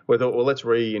 So we thought, well, let's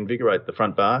reinvigorate the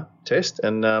front bar test,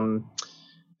 and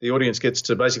the audience gets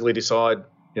to basically decide,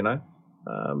 the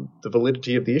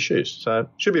validity of the issues. So it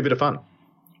should be a bit of fun.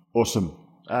 Awesome.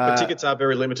 But tickets are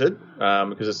very limited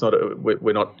because it's not.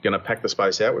 We're not going to pack the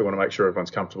space out. We want to make sure everyone's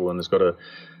comfortable and has got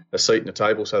a seat and a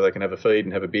table so they can have a feed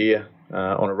and have a beer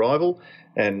on arrival,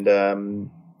 and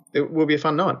it will be a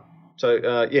fun night.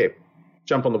 So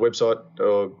jump on the website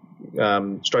or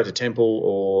straight to Temple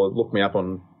or look me up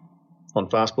on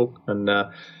Fastbook and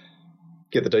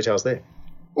get the details there.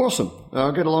 Awesome.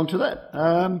 I'll get along to that.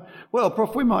 Well,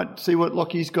 Prof, we might see what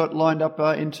Lockie's got lined up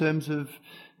in terms of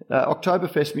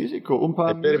Oktoberfest music or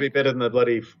Umpa. It better be better than the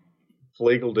bloody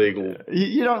Flegel Deagle.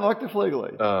 You don't like the Flegel?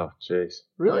 Oh, jeez.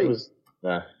 Really?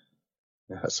 No.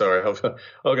 Sorry, I've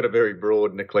got a very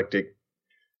broad and eclectic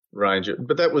range.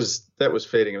 But that was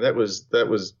feeding him. That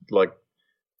was like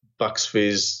Bucks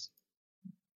Fizz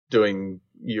doing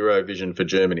Eurovision for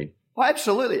Germany. Oh,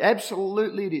 absolutely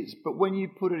it is. But when you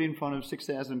put it in front of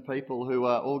 6,000 people who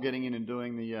are all getting in and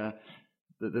doing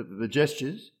the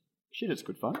gestures, shit, it's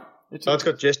good fun. It's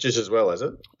got gestures as well, has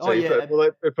it? So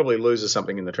it probably loses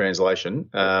something in the translation.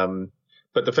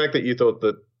 But the fact that you thought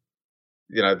that,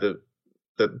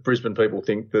 that Brisbane people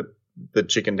think that the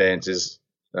chicken dance is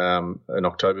an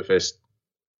Oktoberfest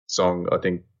song, I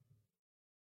think.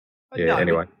 Yeah. No,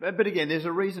 anyway, but again, there's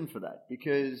a reason for that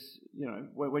because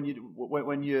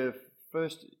when your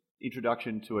first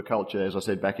introduction to a culture, as I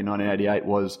said back in 1988,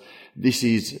 was this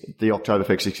is the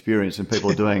Oktoberfest experience, and people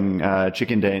are doing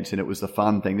chicken dance, and it was the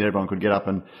fun thing that everyone could get up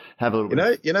and have a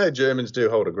little. Germans do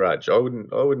hold a grudge. I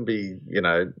wouldn't be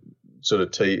sort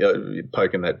of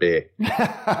poking that bear.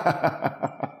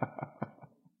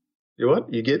 You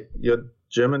what? You get your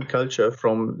German culture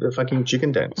from the fucking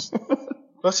chicken dance.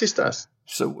 Was ist das?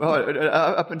 So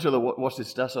up until the "What's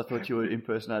this das," I thought you were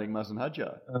impersonating Mazen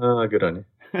Hadjar. Oh, good on you.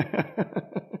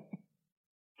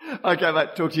 Okay,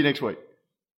 mate. Talk to you next week.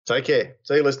 Take care.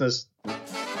 See you, listeners.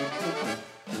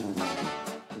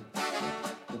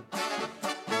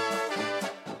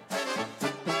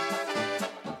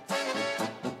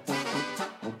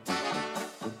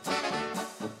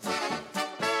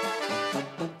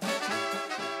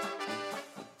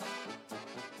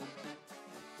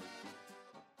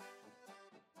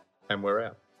 And we're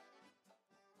out.